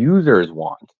the users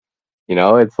want.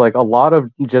 It's like a lot of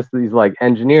just these like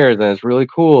engineers, and it's really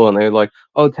cool, and they're like,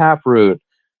 oh, Taproot.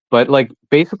 But like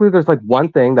basically there's like one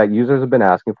thing that users have been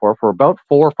asking for about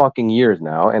 4 fucking years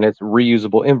now, and it's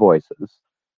reusable invoices,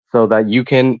 so that you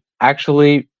can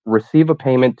actually receive a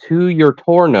payment to your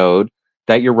Tor node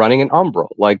that you're running in Umbrel.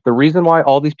 Like the reason why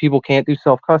all these people can't do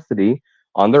self-custody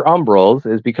on their Umbrels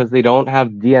is because they don't have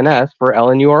DNS for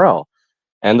LNURL.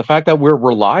 And the fact that we're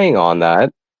relying on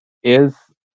that is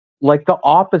like the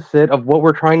opposite of what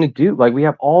we're trying to do. Like we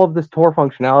have all of this Tor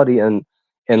functionality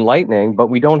in Lightning, but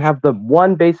we don't have the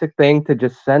one basic thing to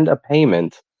just send a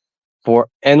payment for.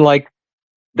 And like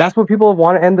that's what people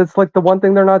want, and that's like the one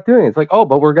thing they're not doing. It's like, oh,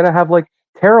 but we're gonna have like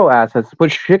Taro assets to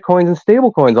put shit coins and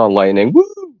stable coins on Lightning. Woo!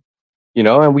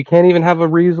 And we can't even have a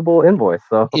reusable invoice.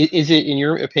 So Is it, in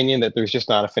your opinion, that there's just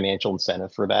not a financial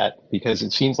incentive for that? Because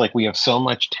it seems like we have so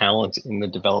much talent in the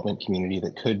development community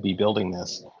that could be building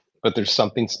this, but there's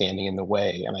something standing in the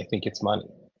way, and I think it's money.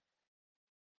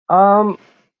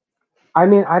 I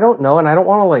mean, I don't know, and I don't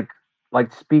want to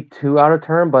like speak too out of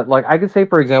turn, but like I could say,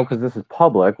 for example, because this is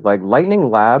public, like Lightning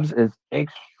Labs is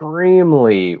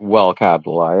extremely well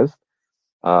capitalized.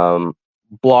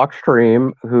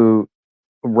 Blockstream, who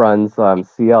runs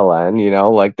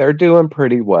CLN, like they're doing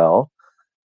pretty well.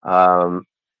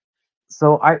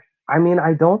 So I mean,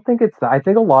 I don't think it's that. I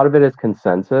think a lot of it is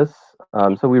consensus.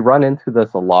 So we run into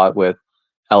this a lot with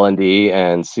LND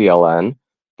and CLN,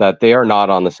 that they are not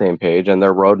on the same page and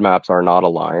their roadmaps are not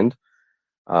aligned.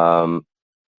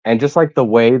 And just like the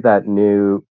way that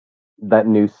new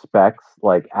specs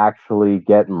like actually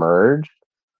get merged,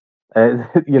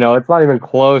 it's not even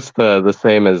close to the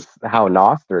same as how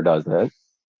Nostr does it.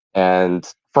 And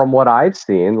from what I've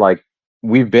seen, like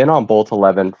we've been on Bolt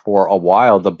 11 for a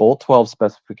while. The Bolt 12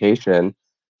 specification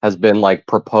has been like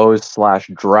proposed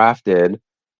 / drafted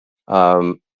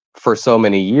for so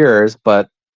many years, but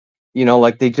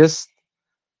like they just,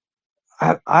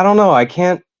 I don't know.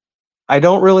 I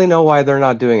don't really know why they're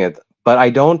not doing it, but I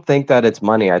don't think that it's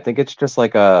money. I think it's just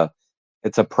like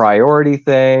it's a priority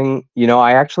thing.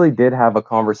 I actually did have a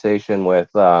conversation with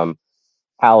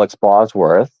Alex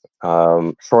Bosworth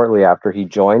shortly after he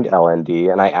joined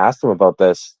LND, and I asked him about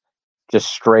this just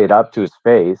straight up to his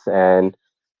face, and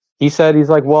he's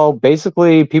like, well,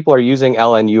 basically people are using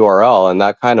LN URL, and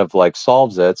that kind of like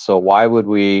solves it. So why would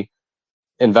we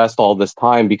invest all this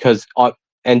time? Because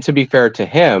and to be fair to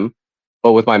him,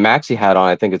 but with my maxi hat on,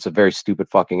 I think it's a very stupid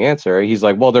fucking answer. He's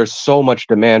like, well, there's so much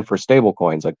demand for stable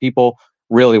coins. Like people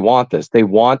really want this. They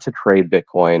want to trade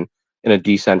Bitcoin in a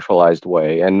decentralized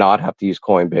way and not have to use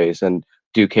Coinbase and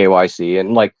do KYC.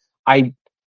 And like I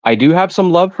do have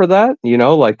some love for that,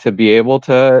 like to be able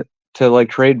to like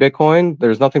trade Bitcoin.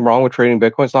 There's nothing wrong with trading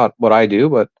Bitcoin. It's not what I do,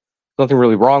 but nothing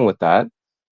really wrong with that.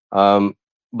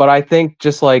 But I think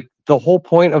just like the whole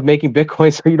point of making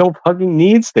Bitcoin so you don't fucking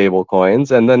need stable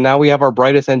coins. And then now we have our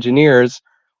brightest engineers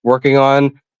working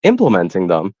on implementing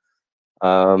them.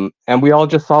 And we all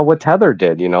just saw what Tether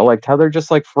did, like Tether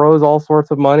just like froze all sorts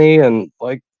of money. And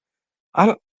like,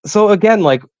 so again,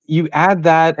 like you add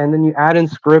that and then you add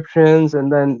inscriptions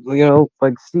and then,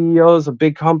 like CEOs of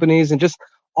big companies and just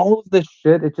all of this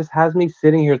shit. It just has me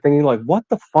sitting here thinking like, what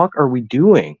the fuck are we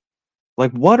doing?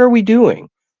 Like, what are we doing?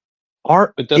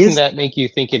 But doesn't that make you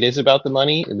think it is about the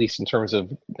money, at least in terms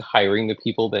of hiring the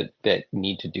people that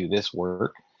need to do this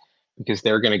work? Because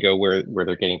they're going to go where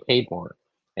they're getting paid more.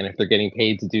 And if they're getting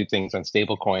paid to do things on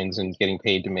stable coins and getting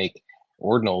paid to make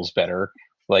ordinals better,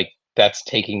 like that's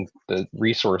taking the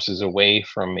resources away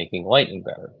from making Lightning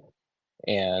better.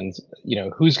 And,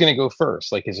 who's going to go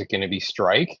first? Like, is it going to be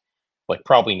Strike? Like,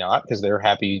 probably not, because they're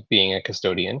happy being a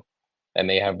custodian and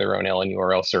they have their own LN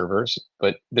URL servers.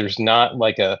 But there's not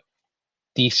like a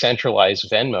decentralized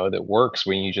Venmo that works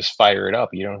when you just fire it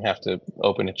up. You don't have to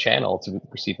open a channel to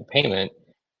receive a payment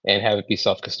and have it be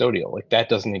self-custodial. Like that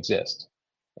doesn't exist.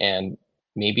 And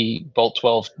maybe Bolt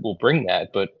 12 will bring that,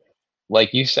 but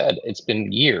like you said, it's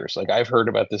been years. Like I've heard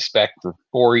about this spec for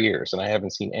 4 years and I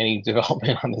haven't seen any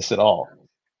development on this at all.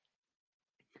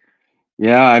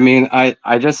 Yeah, I mean, I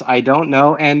don't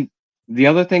know. And the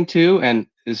other thing too, and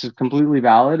this is completely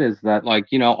valid, is that like,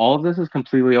 all of this is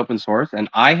completely open source and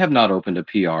I have not opened a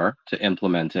PR to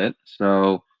implement it.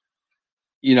 So,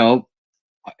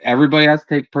 everybody has to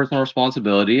take personal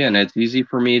responsibility, and it's easy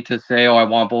for me to say, oh, I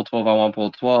want Bolt 12, I want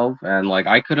Bolt 12. And like,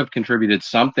 I could have contributed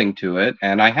something to it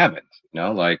and I haven't,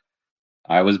 like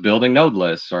I was building node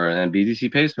lists and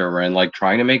BTC Pay Server and like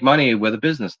trying to make money with a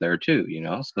business there too,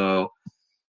 so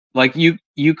like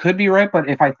you could be right, but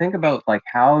if I think about like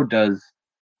how does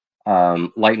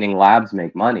Lightning Labs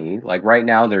make money, like right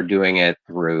now they're doing it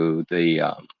through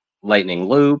the Lightning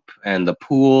Loop and the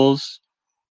pools.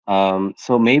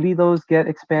 So maybe those get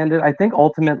expanded. I think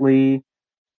ultimately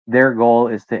their goal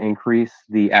is to increase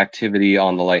the activity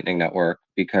on the Lightning Network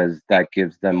because that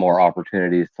gives them more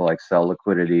opportunities to like sell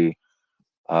liquidity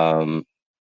and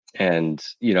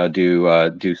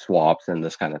do swaps and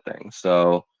this kind of thing.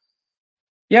 So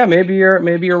yeah, maybe you're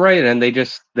right, and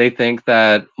they think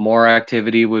that more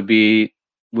activity would be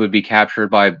captured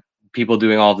by people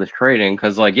doing all this trading,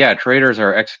 because like, yeah, traders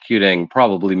are executing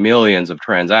probably millions of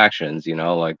transactions, you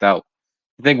know, like that.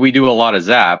 I think we do a lot of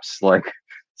zaps, like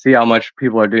see how much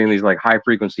people are doing these like high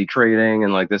frequency trading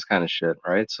and like this kind of shit,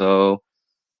 right? So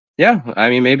yeah, I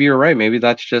mean, maybe you're right. Maybe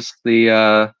that's just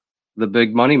the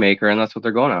big money maker, and that's what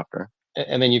they're going after.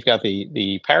 And then you've got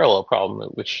the parallel problem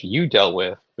which you dealt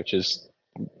with, which is,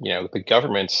 you know, the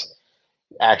government's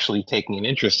actually taking an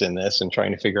interest in this and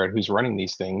trying to figure out who's running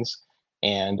these things.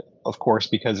 And of course,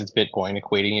 because it's Bitcoin,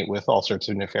 equating it with all sorts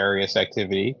of nefarious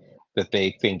activity that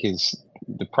they think is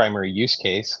the primary use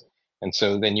case. And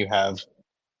so then you have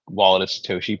Wallet of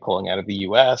Satoshi pulling out of the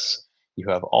US. You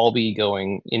have Alby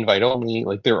going invite only.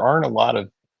 Like there aren't a lot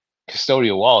of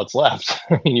custodial wallets left.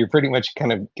 I mean, you're pretty much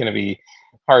kind of going to be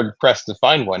hard pressed to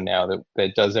find one now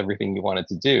that does everything you want it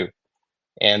to do.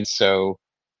 And so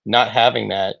not having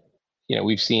that, you know,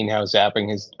 we've seen how zapping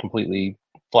has completely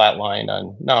flatlined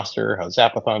on Nostr, how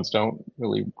zapathons don't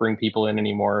really bring people in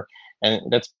anymore. And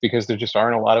that's because there just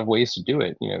aren't a lot of ways to do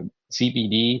it. You know,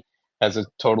 CBD has a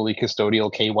totally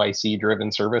custodial KYC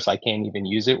driven service. I can't even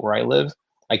use it where I live.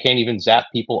 I can't even zap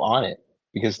people on it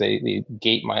because they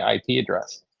gate my IP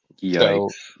address. Yikes. So,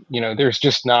 you know,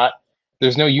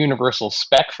 there's no universal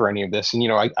spec for any of this. And, you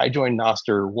know, I joined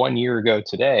Nostr 1 year ago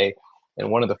today.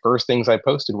 And one of the first things I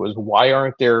posted was, why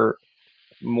aren't there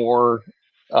more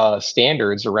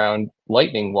standards around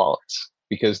Lightning wallets?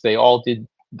 Because they all did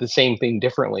the same thing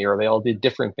differently, or they all did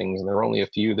different things. And there were only a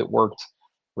few that worked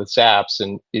with Zaps.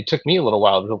 And it took me a little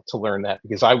while to learn that,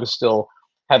 because I was still,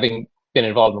 having been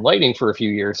involved in Lightning for a few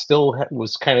years, still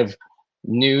was kind of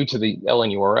new to the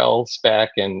LNURL spec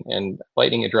and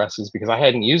Lightning addresses because I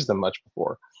hadn't used them much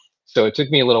before. So it took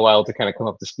me a little while to kind of come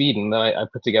up to speed. And then I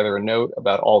put together a note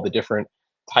about all the different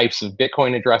types of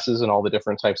Bitcoin addresses and all the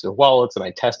different types of wallets. And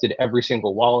I tested every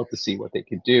single wallet to see what they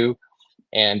could do.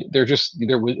 And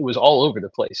it was all over the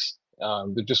place.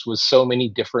 There just was so many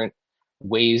different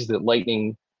ways that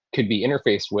Lightning could be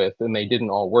interfaced with, and they didn't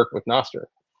all work with Nostr.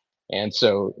 And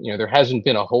so, you know, there hasn't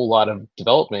been a whole lot of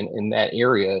development in that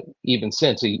area even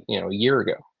since a year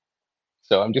ago.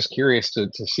 So I'm just curious to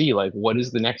see, like, what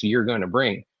is the next year going to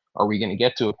bring? Are we going to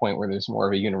get to a point where there's more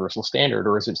of a universal standard,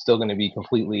 or is it still going to be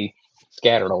completely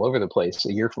scattered all over the place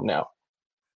a year from now?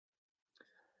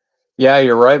 Yeah,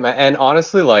 you're right, man. And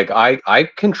honestly, like I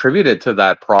contributed to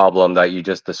that problem that you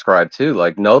just described too.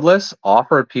 Like Nodeless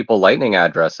offered people Lightning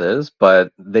addresses,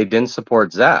 but they didn't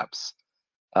support Zaps.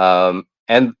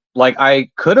 And like I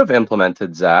could have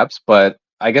implemented Zaps, but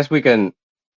I guess we can,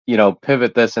 you know,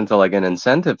 pivot this into like an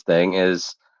incentive thing.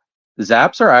 Is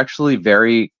Zaps are actually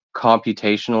very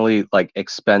computationally like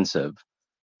expensive.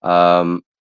 Um,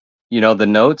 you know, the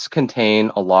notes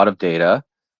contain a lot of data.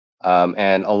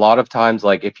 And a lot of times,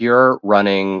 like if you're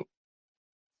running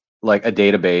like a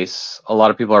database, a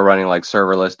lot of people are running like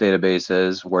serverless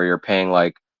databases where you're paying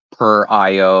like per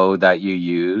IO that you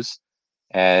use.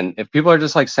 And if people are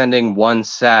just like sending one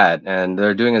sat and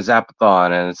they're doing a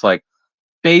zapathon and it's like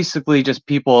basically just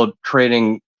people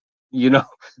trading, you know,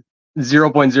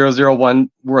 0.001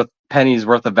 worth pennies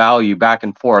worth of value back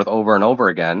and forth over and over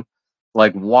again,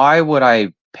 like why would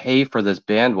I pay for this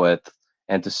bandwidth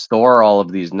and to store all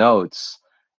of these notes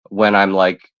when I'm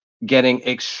like getting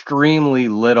extremely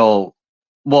little,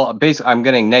 well basically I'm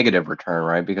getting negative return,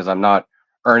 right? Because I'm not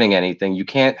earning anything. You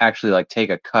can't actually like take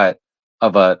a cut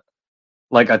of a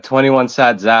 21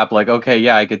 sat zap. Like okay,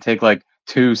 yeah, I could take like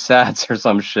 2 sats or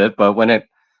some shit, but when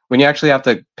you actually have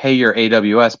to pay your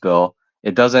AWS bill,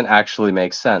 it doesn't actually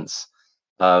make sense.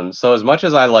 So as much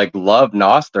as I like love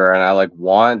Nostr and I like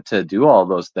want to do all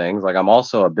those things, like I'm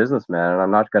also a businessman and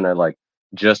I'm not gonna like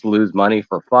just lose money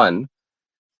for fun.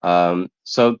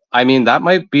 So I mean that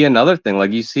might be another thing.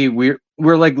 Like you see, we're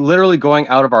like literally going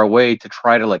out of our way to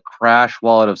try to like crash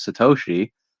Wallet of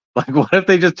Satoshi. Like what if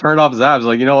they just turned off Zaps?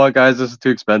 Like, you know what, guys, this is too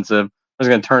expensive. I'm just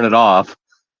gonna turn it off.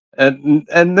 And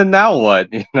then now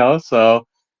what? You know? So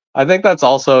I think that's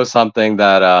also something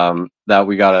that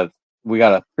we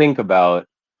gotta think about.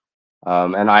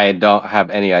 And I don't have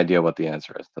any idea what the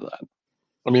answer is to that.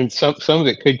 I mean, some of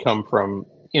it could come from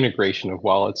integration of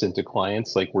wallets into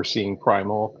clients. Like we're seeing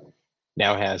Primal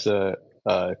now has a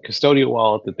custodial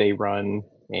wallet that they run,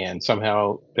 and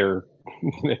somehow they're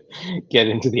get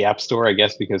into the App Store, I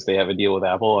guess, because they have a deal with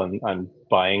Apple on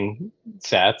buying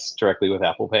Sats directly with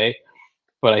Apple Pay.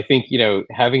 But I think, you know,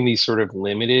 having these sort of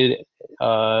limited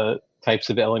types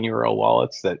of LNURL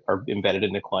wallets that are embedded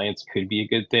into clients could be a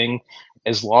good thing,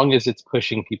 as long as it's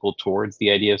pushing people towards the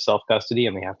idea of self-custody,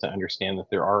 and they have to understand that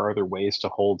there are other ways to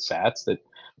hold sats that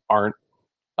aren't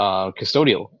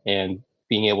custodial, and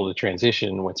being able to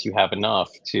transition once you have enough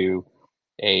to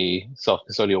a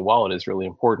self-custodial wallet is really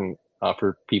important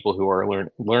for people who are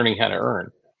learning how to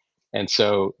earn. And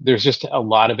so there's just a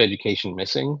lot of education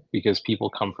missing because people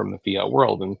come from the fiat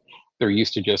world and they're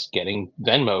used to just getting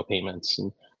Venmo payments,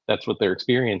 and that's what their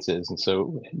experience is. And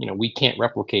so, we can't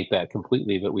replicate that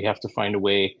completely, but we have to find a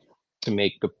way to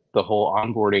make the whole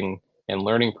onboarding and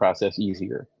learning process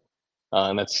easier.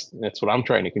 And that's what I'm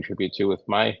trying to contribute to with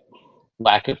my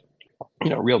lack of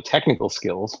real technical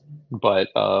skills, but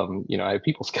I have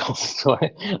people skills, so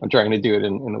I'm trying to do it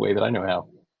in the way that I know how.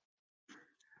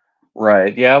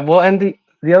 Right. Yeah. Well, and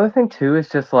the other thing too is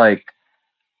just like,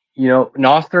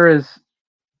 Nostr is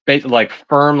basically like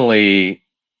firmly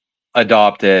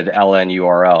adopted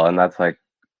LNURL, and that's like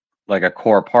a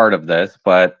core part of this.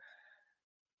 But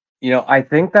I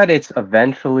think that it's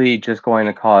eventually just going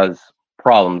to cause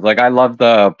problems. Like, I love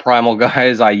the Primal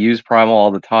guys. I use Primal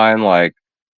all the time. Like,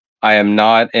 I am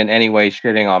not in any way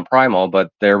shitting on Primal,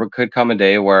 but there could come a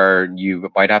day where you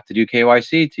might have to do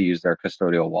KYC to use their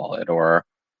custodial wallet, or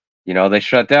they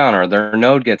shut down, or their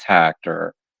node gets hacked,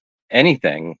 or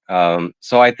anything.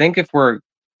 So I think if we're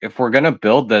gonna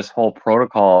build this whole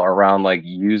protocol around like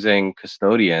using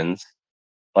custodians,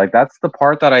 like that's the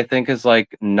part that I think is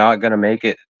like not gonna make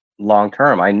it long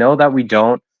term. I know that we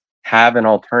don't have an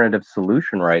alternative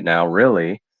solution right now,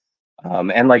 really.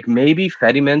 And like maybe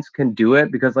Fedimints can do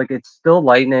it because like it's still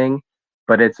Lightning,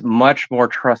 but it's much more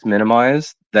trust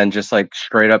minimized than just like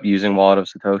straight up using Wallet of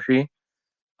Satoshi.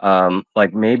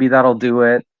 Like maybe that'll do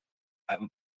it.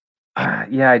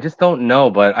 Yeah, I just don't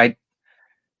know, but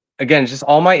again, just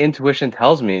all my intuition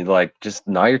tells me like just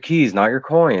not your keys, not your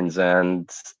coins, and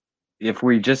if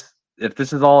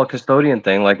this is all a custodian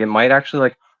thing, like it might actually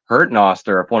like hurt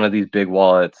Noster if one of these big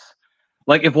wallets,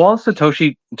 like if Wallet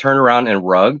Satoshi turned around and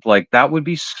rugged, like that would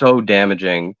be so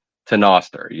damaging to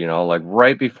Noster, like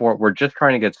right before we're just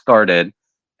trying to get started,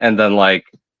 and then like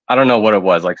I don't know what it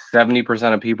was, like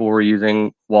 70% of people were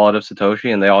using Wallet of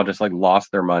Satoshi and they all just like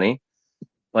lost their money.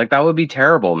 Like that would be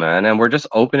terrible, man. And we're just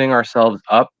opening ourselves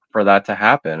up for that to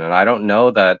happen. And I don't know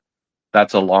that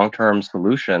that's a long-term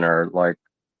solution, or like,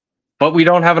 but we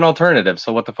don't have an alternative.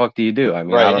 So what the fuck do you do? I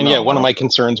mean, I Right. don't And know. yeah, one of my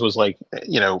concerns was like,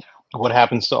 what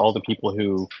happens to all the people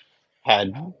who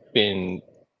had been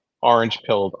orange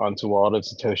pilled onto Wallet of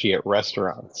Satoshi at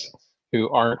restaurants, who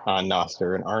aren't on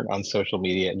Nostr and aren't on social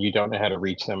media, and you don't know how to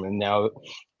reach them, and now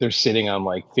they're sitting on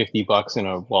like $50 in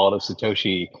a Wallet of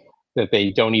Satoshi that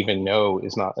they don't even know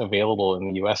is not available in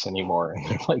the US anymore.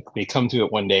 And like they come to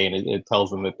it one day and it tells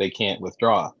them that they can't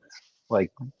withdraw. Like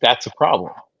that's a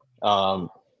problem.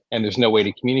 And there's no way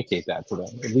to communicate that to them.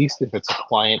 At least if it's a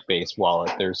client-based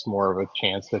wallet, there's more of a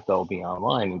chance that they'll be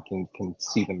online and can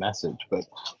see the message. But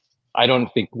I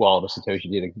don't think Wallet of Satoshi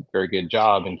did a very good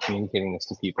job in communicating this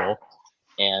to people.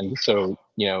 And so,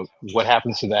 what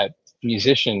happens to that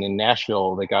musician in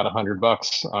Nashville that got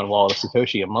 $100 on Wallet of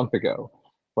Satoshi a month ago?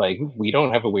 Like, we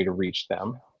don't have a way to reach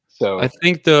them. So I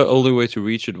think the only way to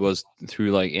reach it was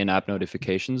through like in-app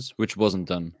notifications, which wasn't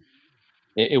done.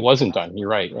 it wasn't done. You're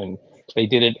right. And they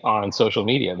did it on social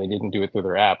media. They didn't do it through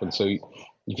their app. And so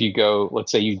if you go,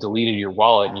 let's say you deleted your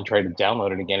wallet and you try to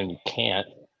download it again and you can't,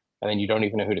 and then you don't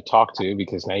even know who to talk to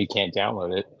because now you can't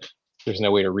download it. There's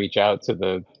no way to reach out to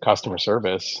the customer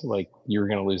service. Like, you're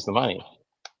going to lose the money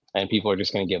and people are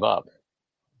just going to give up.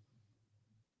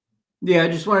 Yeah, I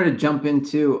just wanted to jump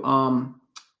into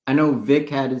I know Vic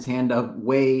had his hand up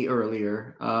way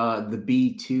earlier. The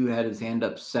B2 had his hand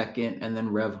up second, and then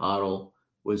Rev Hoddle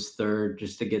was third,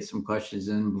 just to get some questions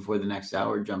in before the next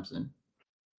hour jumps in.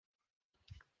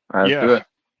 All right, let's do it.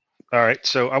 All right,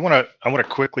 so I want to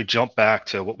quickly jump back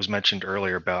to what was mentioned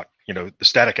earlier about the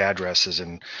static addresses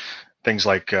and things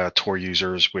like Tor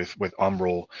users with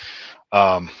Umbrel.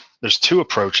 There's two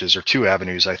approaches or two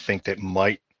avenues I think that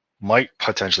might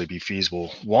potentially be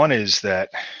feasible. One is that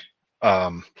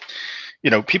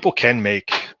people can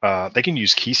make they can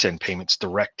use key send payments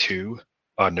direct to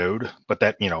a node, but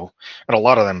that and a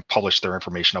lot of them publish their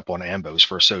information up on Ambos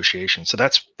for association. So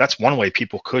that's one way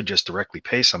people could just directly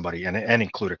pay somebody and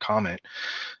include a comment.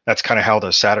 That's kind of how the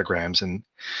Satagrams and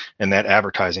that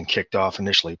advertising kicked off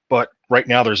initially. But right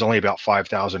now there's only about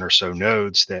 5,000 or so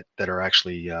nodes that are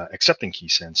actually accepting key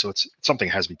send. So it's something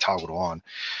that has to be toggled on.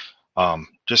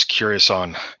 Just curious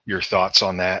on your thoughts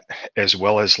on that, as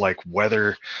well as like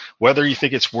whether you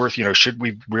think it's worth, should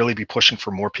we really be pushing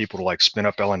for more people to like spin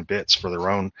up LN bits for their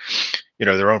own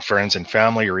friends and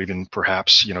family, or even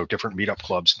perhaps, different meetup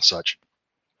clubs and such.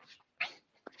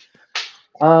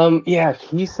 Yeah,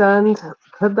 key send,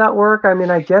 could that work? I mean,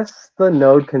 I guess the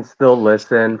node can still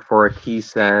listen for a key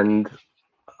send,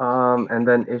 and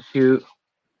then issue.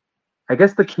 I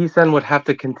guess the keysend would have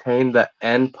to contain the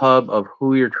npub of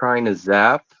who you're trying to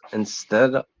zap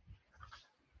instead. I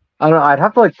don't know. I'd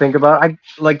have to like think about it. I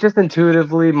like just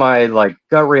intuitively, my like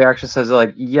gut reaction says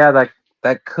like, yeah,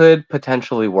 that could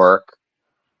potentially work.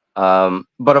 But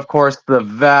of course, the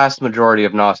vast majority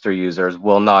of Nostr users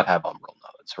will not have Umbral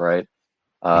nodes, right?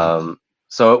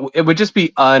 So it would just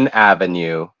be an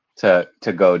avenue to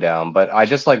go down. But I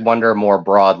just like wonder more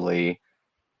broadly.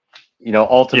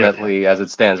 Ultimately, as it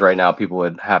stands right now, people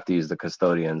would have to use the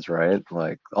custodians, right?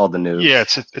 Like all the noobs. Yeah,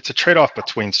 it's a trade-off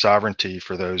between sovereignty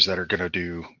for those that are going to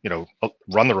do,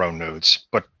 run their own nodes.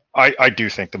 But I do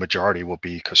think the majority will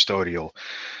be custodial,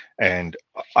 and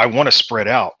I want to spread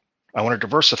out. I want to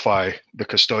diversify the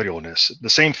custodialness. The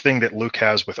same thing that Luke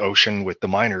has with Ocean, with the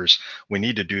miners. We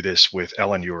need to do this with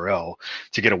LNURL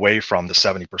to get away from the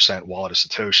 70% wallet of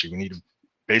Satoshi. We need to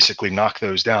basically knock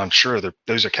those down. Sure,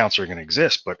 those accounts are going to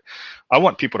exist, but I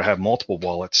want people to have multiple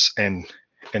wallets and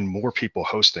more people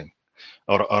hosting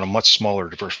on a much smaller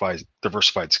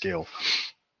diversified scale.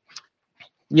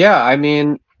 Yeah, I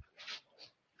mean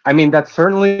that's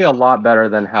certainly a lot better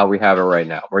than how we have it right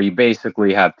now, where you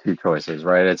basically have two choices,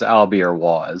 right? It's Albi or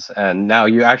Waz, and now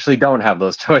you actually don't have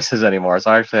those choices anymore.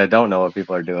 So actually, I don't know what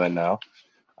people are doing now.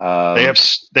 They have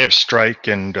Strike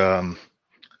and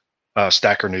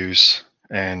Stacker News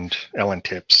and LN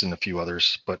Tips and a few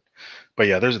others, but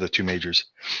yeah, those are the two majors.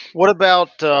 What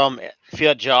about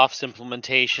Fiat Joff's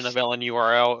implementation of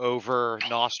LNURL over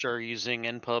Nostr using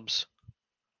npubs?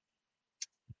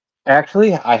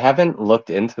 Actually, I haven't looked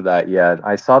into that yet.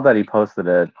 I saw that he posted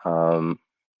it.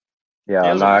 Yeah,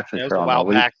 I'm not actually sure a on while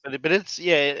that. back, but it's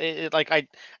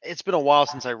it's been a while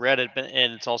since I read it,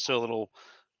 and it's also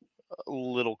a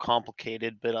little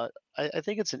complicated. But I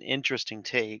think it's an interesting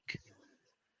take.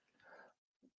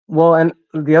 Well, and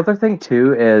the other thing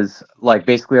too is like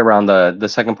basically around the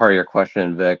second part of your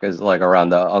question, Vic, is like around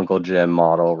the Uncle Jim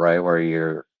model, right? Where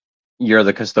you're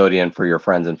the custodian for your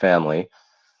friends and family.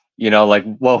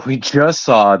 We just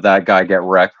saw that guy get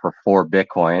wrecked for 4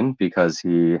 Bitcoin because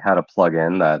he had a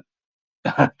plugin that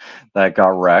that got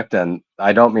wrecked, and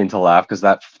I don't mean to laugh because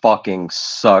that fucking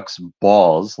sucks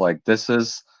balls. Like this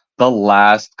is the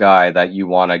last guy that you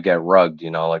want to get rugged,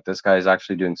 like this guy is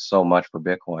actually doing so much for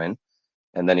Bitcoin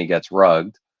and then he gets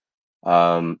rugged.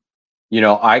 I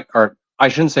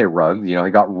shouldn't say rugged, he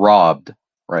got robbed,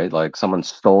 right? Like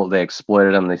they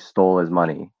exploited him, they stole his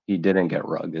money. He didn't get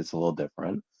rugged. It's a little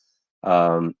different.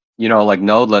 Like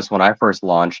Nodeless, when I first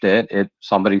launched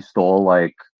somebody stole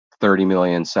like 30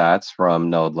 million sats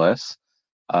from Nodeless.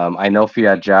 I know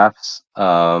Fiat Jeff's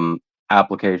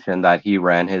application that he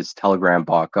ran, his Telegram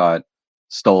bot got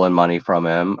stolen money from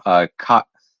him. What's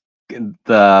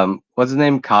his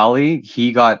name? Kali,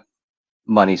 he got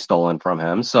money stolen from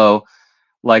him. So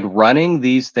like running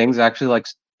these things actually like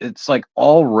it's like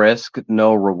all risk,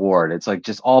 no reward. It's like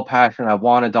just all passion. I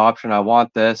want adoption. I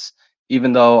want this,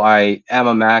 even though I am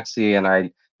a maxi and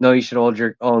I know you should hold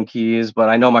your own keys, but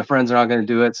I know my friends are not going to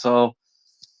do it. So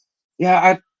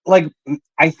yeah,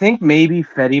 I think maybe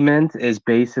Fediment is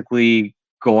basically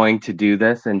going to do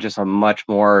this in just a much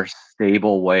more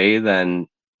stable way than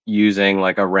using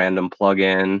like a random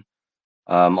plugin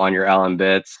on your Allen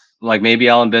Bits. Like maybe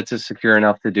Allen Bits is secure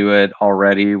enough to do it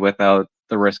already without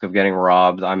the risk of getting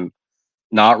robbed. I'm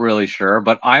not really sure,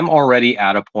 but I'm already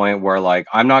at a point where like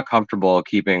I'm not comfortable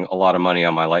keeping a lot of money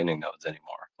on my Lightning nodes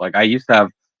anymore. Like I used to have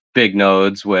big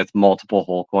nodes with multiple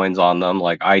whole coins on them.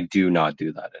 Like I do not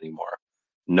do that anymore.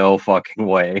 No fucking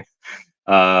way.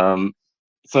 So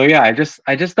yeah, I just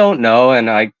don't know, and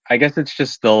I guess it's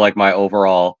just still like my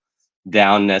overall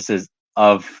downness is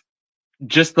of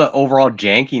just the overall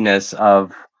jankiness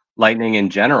of Lightning in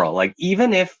general. Like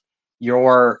even if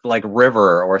you're like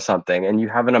River or something and you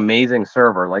have an amazing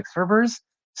server, like servers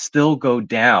still go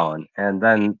down and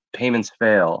then payments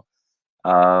fail.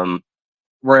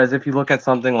 Whereas if you look at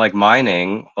something like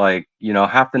mining, like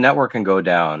half the network can go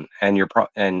down and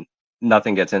and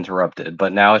nothing gets interrupted.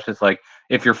 But now it's just like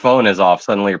if your phone is off,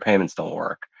 suddenly your payments don't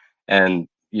work. And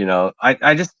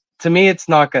I just, to me it's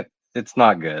not good. It's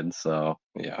not good. So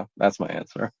yeah, that's my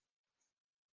answer.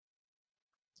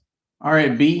 All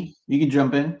right, B, you can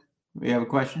jump in. We have a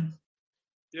question.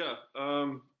 Yeah.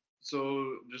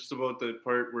 So just about the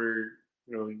part where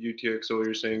UTXO,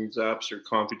 you're saying zaps are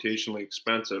computationally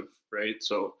expensive, right?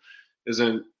 So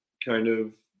isn't kind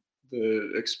of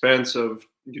the expense of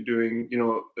you doing,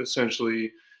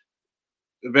 essentially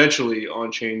eventually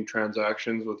on-chain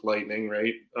transactions with Lightning,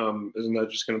 right? Isn't that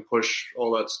just going to push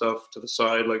all that stuff to the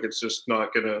side? Like it's just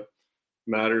not going to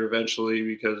matter eventually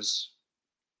because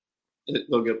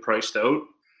they'll get priced out.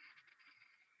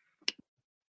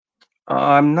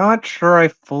 I'm not sure I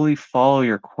fully follow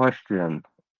your question.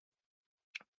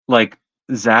 Like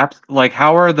zaps, like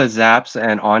how are the zaps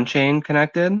and on-chain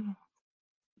connected?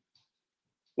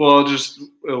 Well, just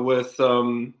with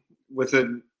it,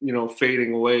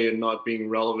 fading away and not being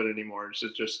relevant anymore. It's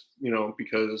just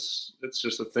because it's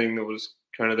just a thing that was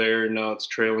kind of there, and now it's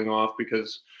trailing off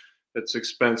because it's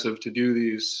expensive to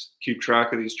do keep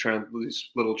track of these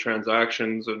little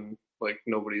transactions, and like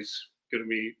nobody's going to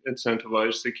be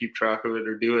incentivized to keep track of it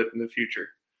or do it in the future,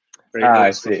 right?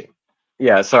 I see.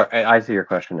 Yeah, sorry, I see your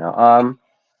question now.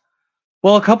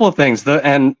 Well, a couple of things.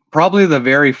 And probably the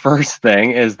very first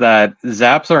thing is that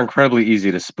zaps are incredibly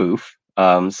easy to spoof.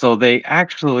 So they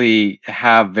actually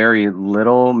have very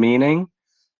little meaning.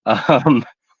 Um,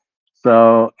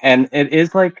 and it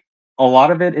is like a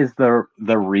lot of it is the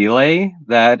relay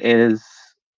that is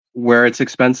where it's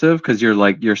expensive because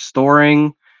you're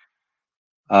storing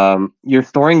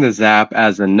the zap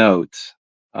as a note.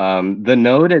 The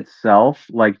node itself,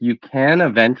 like you can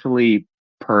eventually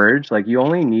purge, like you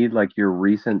only need like your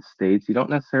recent states. You don't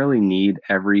necessarily need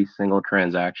every single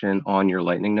transaction on your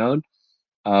Lightning node,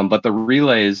 but the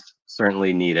relays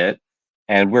certainly need it.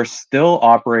 And we're still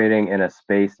operating in a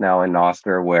space now in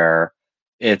Noster where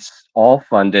it's all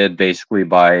funded basically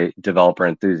by developer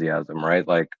enthusiasm, right?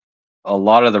 Like a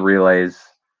lot of the relays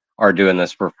are doing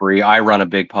this for free. I run a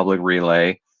big public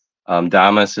relay.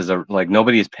 Damus is like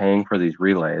nobody is paying for these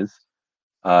relays.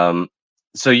 Um,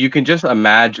 so you can just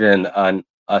imagine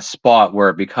a spot where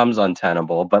it becomes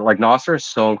untenable. But like Nostr is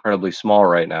so incredibly small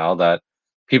right now that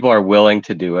people are willing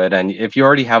to do it. And if you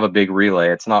already have a big relay,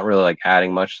 it's not really like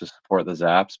adding much to support the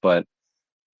zaps. But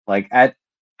like at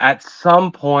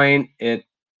some point, it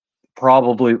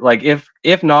probably like if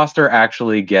Nostr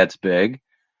actually gets big,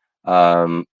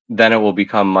 then it will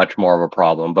become much more of a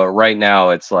problem. But right now,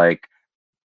 it's like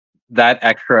that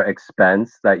extra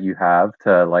expense that you have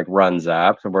to like run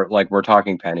zaps, and we're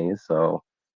talking pennies. So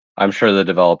I'm sure the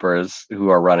developers who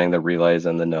are running the relays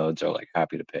and the nodes are like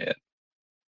happy to pay it.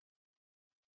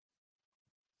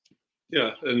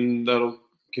 Yeah, and that'll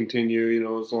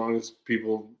continue, as long as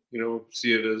people,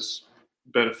 see it as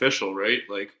beneficial, right?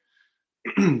 Like,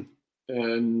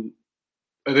 and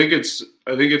I think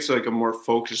it's like a more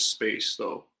focused space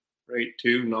though, right?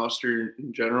 Too Noster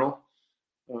in general.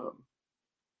 Um,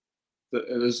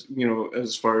 it is,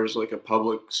 as far as like a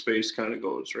public space kind of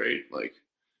goes, right? Like,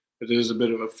 it is a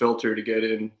bit of a filter to get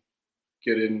in,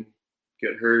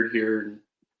 get heard here, and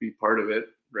be part of it,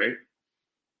 right?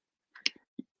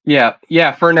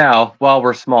 Yeah, for now, while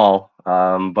we're small.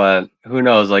 But who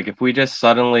knows? Like if we just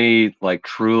suddenly like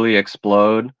truly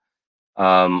explode,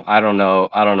 I don't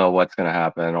know what's gonna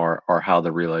happen or how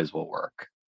the relays will work.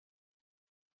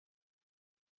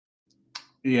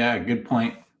 Yeah, good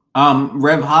point.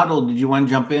 Rev Hoddle, did you want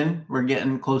to jump in? We're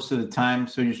getting close to the time,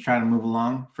 so just trying to move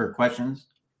along for questions.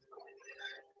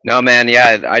 No, man.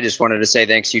 Yeah, I just wanted to say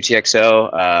thanks,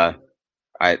 UTXO.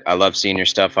 I love seeing your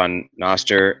stuff on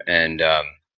Noster, and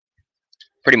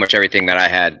pretty much everything that I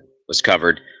had was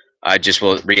covered. I just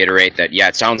will reiterate that, yeah,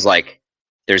 it sounds like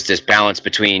there's this balance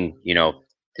between,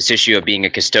 this issue of being a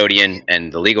custodian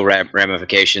and the legal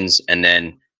ramifications, and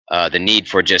then the need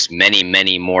for just many,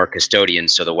 many more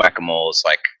custodians. So the whack-a-mole is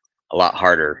like a lot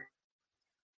harder.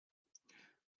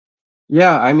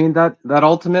 Yeah, I mean that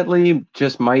ultimately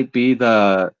just might be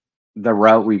the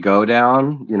route we go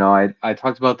down. I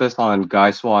talked about this on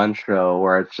Guy Swan's show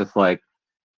where it's just like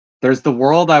there's the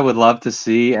world I would love to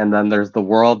see, and then there's the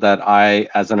world that I,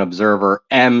 as an observer,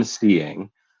 am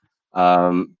seeing.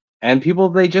 And people,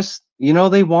 they just,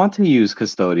 they want to use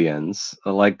custodians.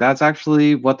 Like that's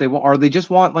actually what they want, or they just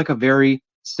want like a very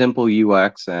simple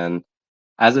UX. And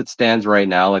as it stands right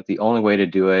now, like the only way to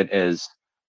do it is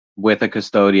with a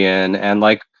custodian. And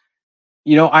like,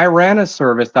 I ran a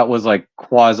service that was like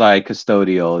quasi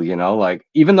custodial, like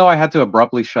even though I had to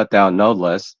abruptly shut down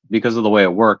Nodeless because of the way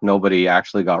it worked, nobody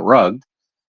actually got rugged.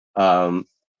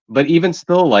 But even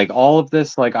still, like all of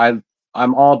this, like I'm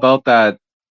all about that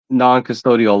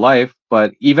non-custodial life,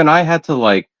 but even I had to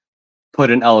like put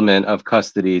an element of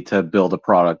custody to build a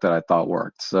product that I thought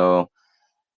worked. So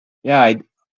yeah,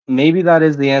 maybe that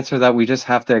is the answer, that we just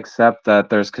have to accept that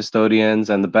there's custodians,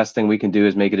 and the best thing we can do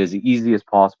is make it as easy as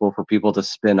possible for people to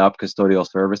spin up custodial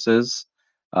services,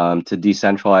 to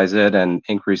decentralize it and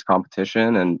increase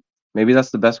competition, and maybe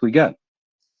that's the best we get.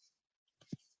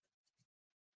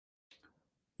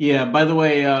 Yeah, by the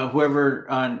way, whoever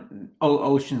on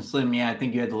Ocean Slim, yeah, I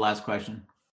think you had the last question.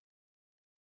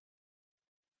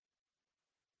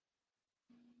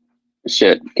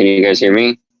 Shit, can you guys hear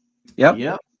me? Yep.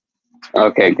 Yep.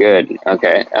 Okay, good.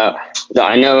 Okay.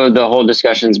 I know the whole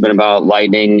discussion's been about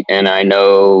lightning, and I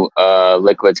know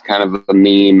liquid's kind of a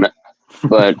meme,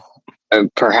 but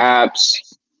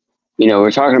perhaps,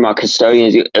 we're talking about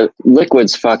custodians.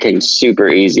 Liquid's fucking super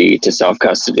easy to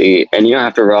self-custody, and you don't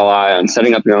have to rely on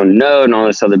setting up your own node and all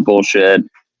this other bullshit.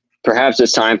 Perhaps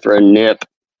it's time for a NIP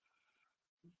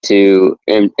to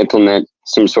implement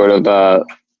some sort of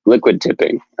liquid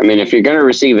tipping. I mean, if you're going to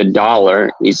receive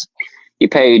 $1, you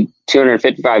pay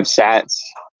 255 sats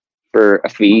for a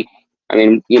fee. I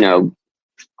mean,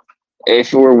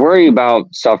 if we're worried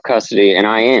about self-custody, and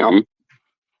I am,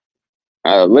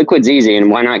 liquid's easy, and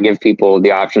why not give people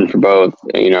the option for both?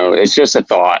 It's just a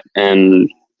thought. And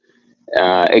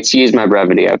excuse my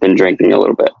brevity, I've been drinking a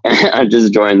little bit. I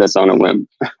just joined this on a whim.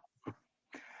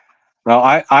 No,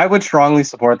 I would strongly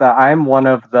support that. I'm one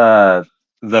of the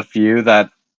few that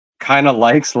kind of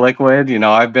likes liquid.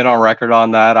 I've been on record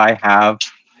on that. I have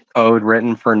code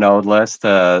written for Nodeless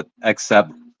to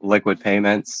accept liquid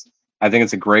payments. I think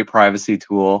it's a great privacy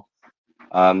tool.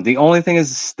 The only thing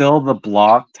is still the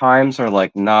block times are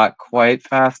like not quite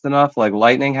fast enough. Like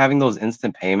Lightning having those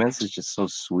instant payments is just so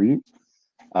sweet.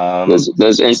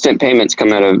 Those instant payments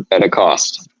come at a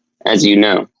cost, as you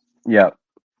know.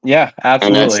 Yeah,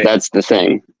 absolutely. And that's the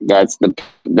thing. That's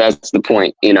the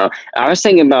point. I was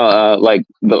thinking about like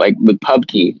with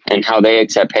PubKey and how they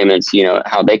accept payments.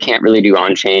 How they can't really do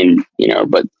on chain.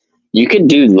 But you could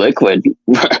do liquid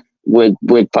with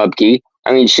PubKey.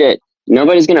 I mean, shit.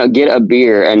 Nobody's gonna get a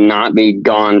beer and not be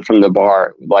gone from the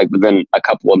bar like within a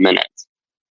couple of minutes.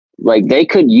 Like they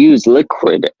could use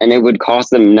liquid and it would cost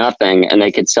them nothing, and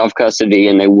they could self custody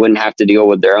and they wouldn't have to deal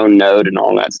with their own node and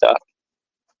all that stuff.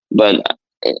 But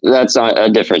that's a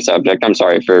different subject. I'm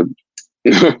sorry for.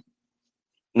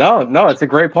 No, it's a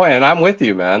great point, and I'm with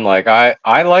you, man. Like I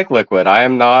like liquid. I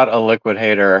am not a liquid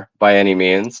hater by any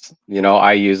means.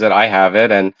 I use it, I have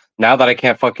it, and now that I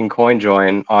can't fucking coin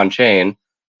join on chain,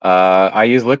 I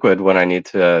use liquid when I need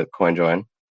to coin join.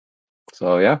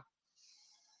 So yeah.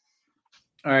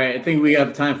 All right, I think we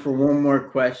have time for one more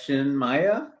question.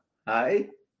 Maya, hi,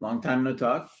 long time no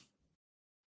talk.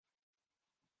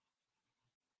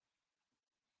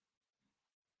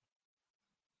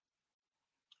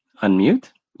 Unmute,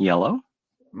 yellow.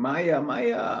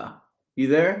 Maya, you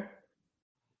there?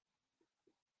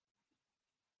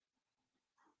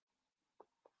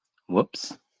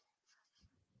 Whoops.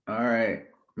 All right,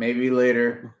 maybe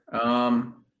later.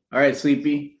 All right,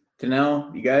 Sleepy,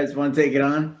 Tanel, you guys want to take it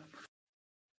on?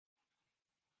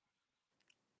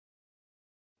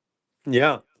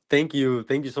 Yeah, thank you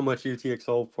so much,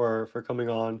 UTXO, for coming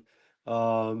on.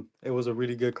 It was a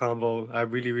really good convo. I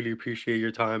really appreciate your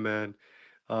time, man.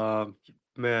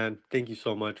 Man, thank you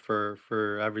so much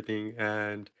for everything,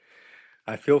 and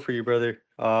I feel for you, brother.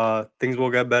 Things will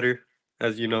get better,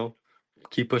 as you know.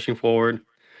 Keep pushing forward,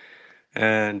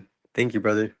 and thank you,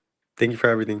 brother. Thank you for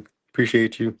everything.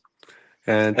 Appreciate you.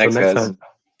 And Thanks, till next guys. time.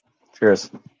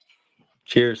 Cheers.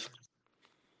 Cheers.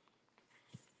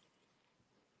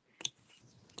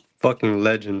 Fucking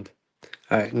legend.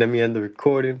 All right, let me end the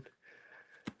recording.